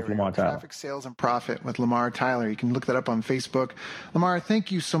Profit with Lamar Tyler. Traffic, Sales, and Profit with Lamar Tyler. You can look that up on Facebook. Lamar,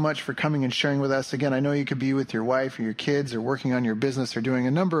 thank you so much for coming and sharing with us. Again, I know you could be with your wife or your kids or working on your business or doing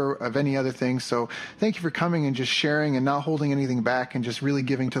a number of any other things. So thank you for coming and just sharing and not holding anything back and just really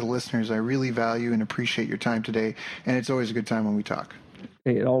giving to the listeners. I really value and appreciate your time today. And it's always a good time when we talk.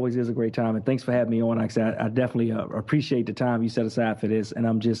 It always is a great time, and thanks for having me on. Like I said, I definitely appreciate the time you set aside for this, and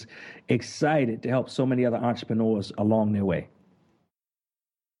I'm just excited to help so many other entrepreneurs along their way.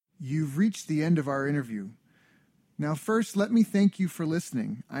 You've reached the end of our interview. Now, first, let me thank you for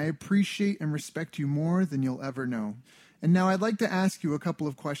listening. I appreciate and respect you more than you'll ever know. And now I'd like to ask you a couple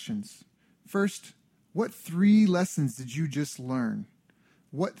of questions. First, what 3 lessons did you just learn?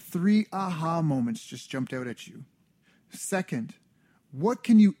 What 3 aha moments just jumped out at you? Second, what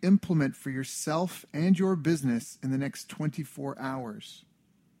can you implement for yourself and your business in the next 24 hours?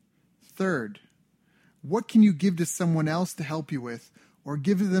 Third, what can you give to someone else to help you with, or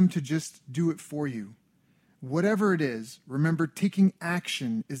give them to just do it for you? Whatever it is, remember, taking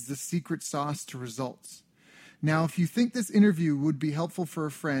action is the secret sauce to results. Now, if you think this interview would be helpful for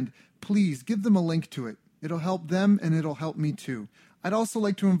a friend, please give them a link to it. It'll help them and it'll help me too. I'd also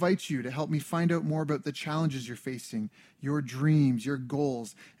like to invite you to help me find out more about the challenges you're facing, your dreams, your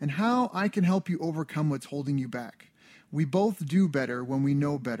goals, and how I can help you overcome what's holding you back. We both do better when we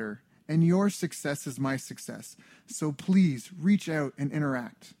know better, and your success is my success. So please reach out and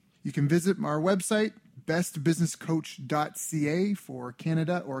interact. You can visit our website, bestbusinesscoach.ca for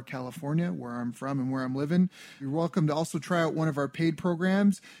Canada or California, where I'm from and where I'm living. You're welcome to also try out one of our paid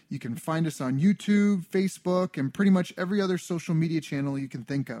programs. You can find us on YouTube, Facebook, and pretty much every other social media channel you can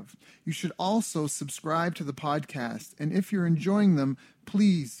think of. You should also subscribe to the podcast, and if you're enjoying them,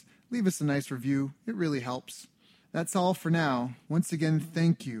 please leave us a nice review. It really helps. That's all for now. Once again,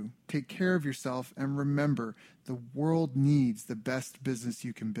 thank you. Take care of yourself, and remember, the world needs the best business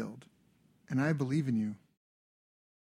you can build. And I believe in you.